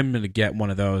 yeah, I'm gonna get one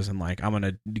of those and like I'm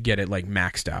gonna get it like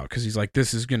maxed out because he's like,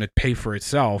 this is gonna pay for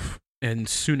itself and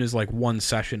soon as like one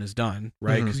session is done,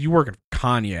 right? Because you work at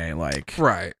Kanye, like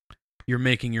right, you're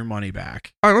making your money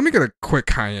back. All right, let me get a quick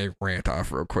Kanye rant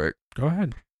off real quick. Go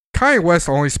ahead. Kanye West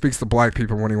only speaks to black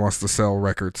people when he wants to sell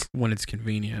records. When it's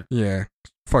convenient. Yeah.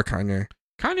 Fuck Kanye.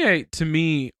 Kanye, to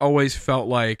me, always felt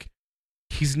like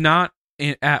he's not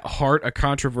at heart a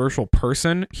controversial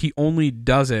person. He only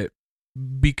does it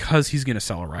because he's going to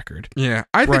sell a record. Yeah.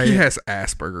 I think he has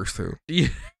Asperger's too. Yeah.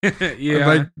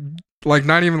 Yeah. Like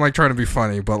not even like trying to be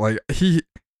funny, but like he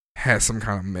has some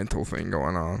kind of mental thing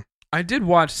going on. I did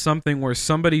watch something where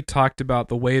somebody talked about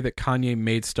the way that Kanye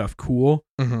made stuff cool.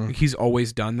 He's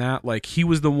always done that. Like he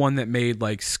was the one that made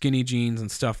like skinny jeans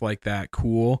and stuff like that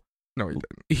cool. No,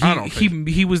 he didn't.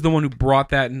 He was the one who brought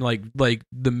that in like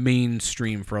the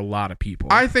mainstream for a lot of people.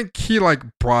 I think he like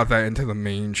brought that into the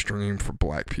mainstream for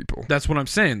black people. That's what I'm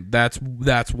saying. That's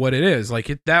what it is.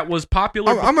 Like that was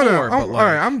popular before. All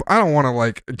right. I don't want to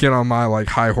like get on my like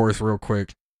high horse real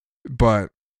quick, but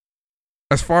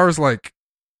as far as like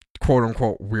quote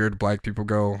unquote weird black people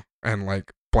go and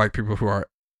like black people who are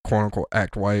quote unquote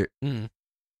act white,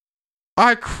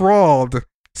 I crawled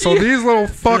so these little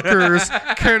fuckers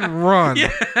can run.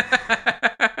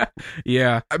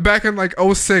 Yeah. Back in like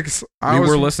 06, we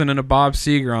were listening to Bob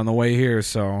Seger on the way here,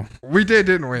 so we did,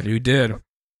 didn't we? You did.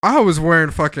 I was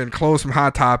wearing fucking clothes from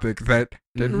Hot Topic that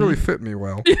didn't really fit me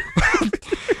well.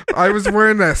 I was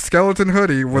wearing that skeleton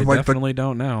hoodie with they definitely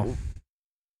don't now.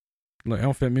 Look, they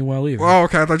don't fit me well either. Oh,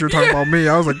 okay. I thought you were talking about me.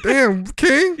 I was like, damn,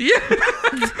 King. Yeah.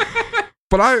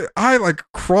 But I like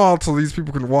crawled so these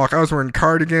people can walk. I was wearing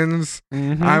cardigans.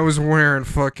 I was wearing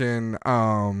fucking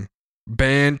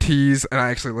band tees, and I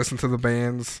actually listened to the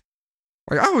bands.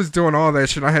 Like I was doing all that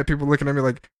shit. I had people looking at me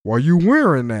like, "Why you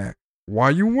wearing that? Why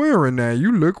you wearing that?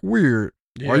 You look weird.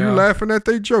 Why you laughing at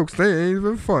their jokes? They ain't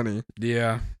even funny."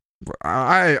 Yeah. But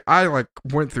I like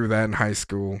went through that in high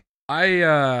school.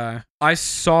 I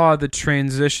saw the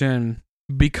transition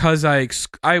because I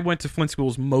went to Flint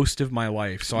schools most of my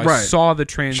life, so I saw the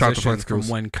transition from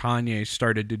when Kanye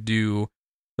started to do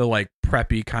the like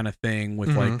preppy kind of thing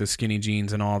with like the skinny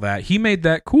jeans and all that. He made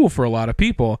that cool for a lot of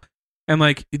people, and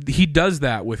like he does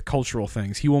that with cultural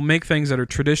things. He will make things that are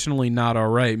traditionally not all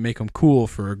right, make them cool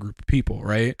for a group of people,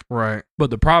 right? Right. But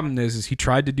the problem is he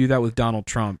tried to do that with Donald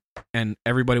Trump, and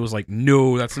everybody was like,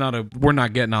 "No, we're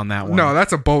not getting on that one." No,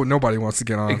 that's a boat nobody wants to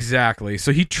get on. Exactly.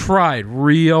 So he tried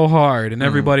real hard, and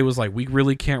everybody was like, "We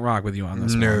really can't rock with you on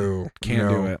this one. Can't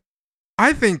do it."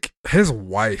 I think his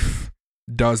wife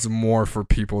does more for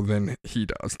people than he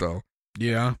does, though.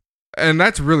 Yeah. And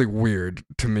that's really weird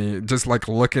to me. Just like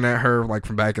looking at her, like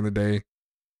from back in the day,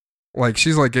 like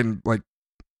she's like getting like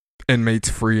inmates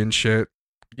free and shit,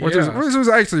 which was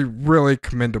actually really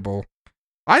commendable.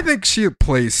 I think she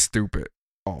plays stupid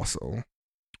also.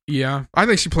 Yeah. I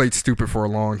think she played stupid for a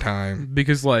long time.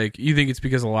 Because like, you think it's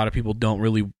because a lot of people don't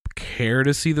really care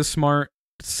to see the smart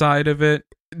side of it?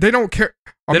 They don't care.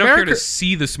 They don't care to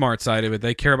see the smart side of it.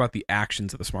 They care about the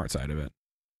actions of the smart side of it.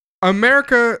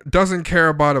 America doesn't care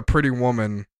about a pretty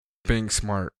woman being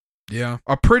smart. Yeah.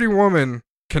 A pretty woman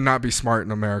cannot be smart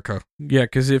in America. Yeah,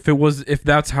 because if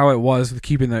that's how it was with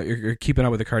keeping up with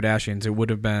the Kardashians, it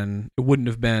wouldn't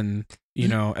have been, you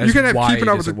know, as you can have wide keeping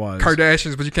up as with it the was.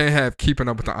 Kardashians, but you can't have keeping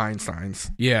up with the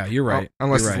Einsteins. Yeah, you're right.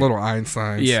 Unless you're it's right. little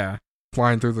Einsteins. Yeah.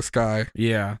 Flying through the sky.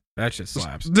 Yeah, that just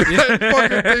slaps. That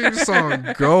fucking theme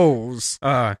song goes.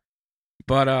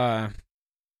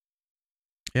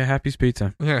 Yeah, Happy's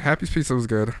Pizza. Yeah, Happy's Pizza was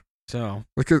good. So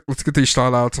let's get these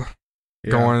shout outs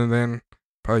going, and then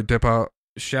probably dip out.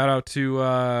 Shout out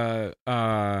to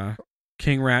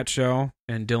King Rat Show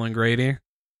and Dylan Grady.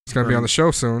 He's gonna be on the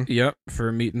show soon. Yep,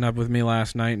 for meeting up with me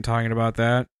last night and talking about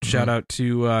that. Shout out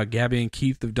to Gabby and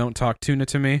Keith of Don't Talk Tuna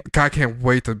to Me. God, I can't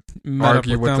wait to Met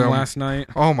argue up with them last night.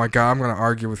 Oh my god, I'm gonna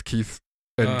argue with Keith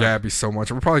and Gabby so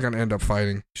much. We're probably gonna end up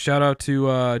fighting. Shout out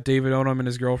to David Odom and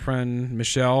his girlfriend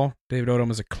Michelle. David Odom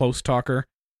is a close talker,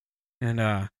 and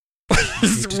where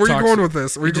are you going with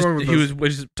this? We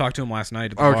just talked to him last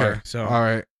night at the bar. So all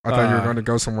right, I thought you were going to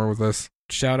go somewhere with this.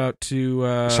 Shout out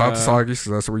to Soggy, because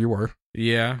that's where you were.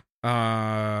 Yeah.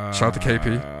 Shout out to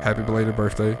KP. Happy belated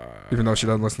birthday, even though she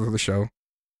doesn't listen to the show.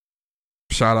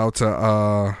 Shout out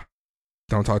to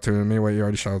Don't Talk to Me. Wait, you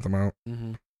already shouted them out.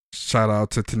 Shout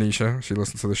out to Tanisha. She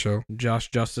listens to the show. Josh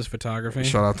Justice Photography.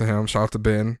 Shout out to him. Shout out to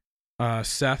Ben.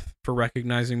 Seth for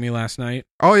recognizing me last night.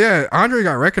 Oh yeah, Andre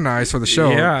got recognized for the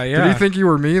show. Yeah. Did he think you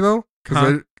were me though?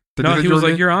 No, he was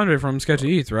like, "You're Andre from Sketchy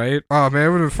Eats, right?" Oh man, it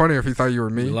would have been funny if he thought you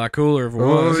were me. A lot cooler if it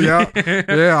was. Yeah,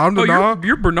 yeah. I'm the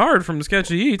you're Bernard from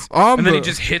Sketchy Eats. And then he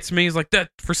just hits me. He's like, "That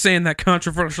for saying that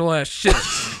controversial ass shit."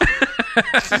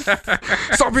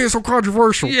 Stop being so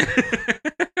controversial. Yeah.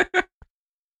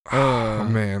 Oh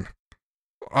man.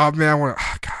 Oh man,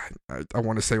 I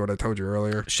want to say what I told you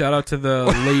earlier. Shout out to the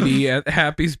lady at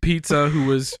Happy's Pizza who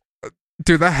was,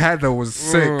 dude, that hat though was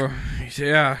sick.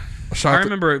 Yeah. I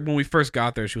remember when we first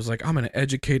got there, she was like, "I'm an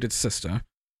educated sister,"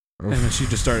 and then she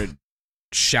just started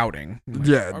shouting. Like,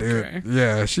 yeah, dude.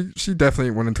 Yeah, she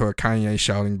definitely went into a Kanye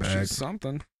shouting bag. She's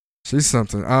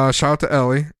something. Shout out to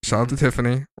Ellie. Shout out to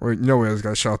Tiffany. We always got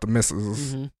to shout out to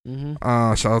Mrs.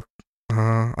 Shout out.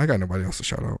 I got nobody else to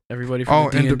shout out. Everybody from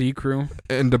the D&D crew.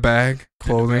 In the Bag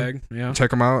clothing. Yeah. Check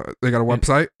them out. They got a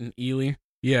website. In Ely.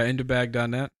 Yeah,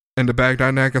 indabag.net.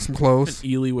 Indabag.net. Get some clothes. And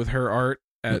Ely with her art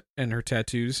and her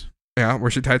tattoos. Yeah,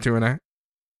 where's she tattooing at?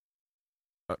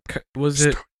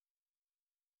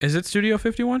 Is it Studio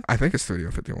 51? I think it's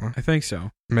Studio 51. I think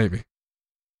so. Maybe.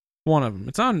 One of them.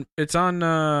 It's on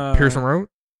Pearson Road?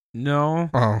 No.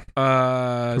 Oh.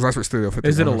 Because that's where Studio 51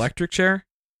 is. It Electric Chair?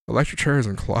 Electric Chair is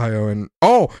in Clio. And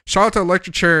shout out to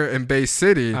Electric Chair in Bay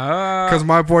City. Because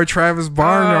my boy Travis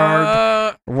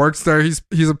Barnard works there.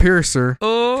 He's a piercer.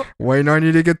 Waiting on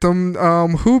you to get them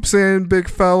hoops in, big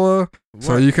fella. What?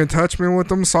 So you can touch me with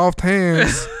them soft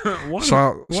hands.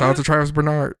 Shout out to Travis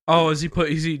Barnard. Oh, is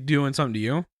he doing something to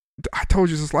you? I told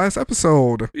you this last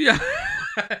episode. Yeah.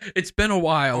 It's been a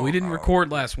while. We didn't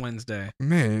record last Wednesday.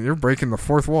 Man, you're breaking the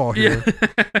fourth wall here.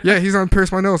 Yeah, he's gonna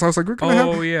pierce my nose. I was like, we're gonna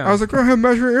I was like, we're gonna have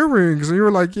measuring earrings, and you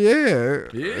were like, yeah.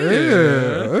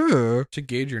 Should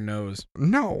gauge your nose.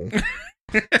 No.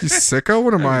 You sicko?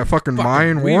 What am I, a fucking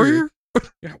Mayan warrior?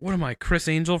 Yeah, what am I, Chris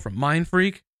Angel from Mind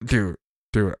Freak? Dude,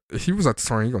 he was at the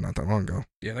Soaring Eagle not that long ago.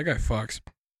 Yeah, that guy fucks.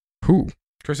 Who?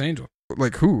 Chris Angel.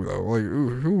 Like who though? Like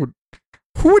who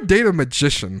would date a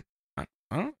magician?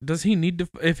 I don't. Does he need to?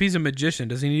 If he's a magician,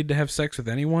 does he need to have sex with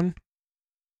anyone?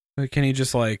 Or can he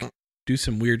just like do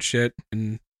some weird shit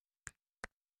and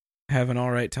have an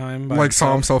all right time? Like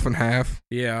saw himself in half.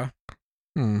 Yeah.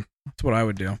 That's what I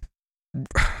would do.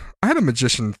 I had a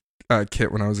magician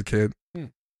kit when I was a kid.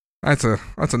 That's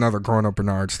another grown up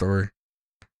Bernard story.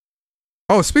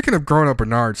 Oh, speaking of grown up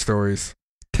Bernard stories,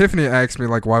 Tiffany asked me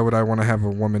like, why would I want to have a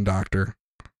woman doctor?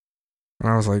 And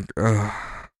I was like, ugh.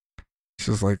 She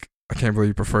was like, I can't believe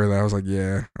you prefer that. I was like,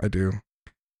 yeah, I do.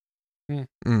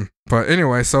 But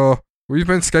anyway, so we've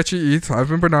been Sketchy Eats. I've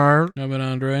been Bernard. I've been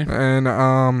Andre.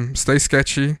 And stay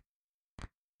sketchy.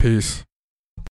 Peace.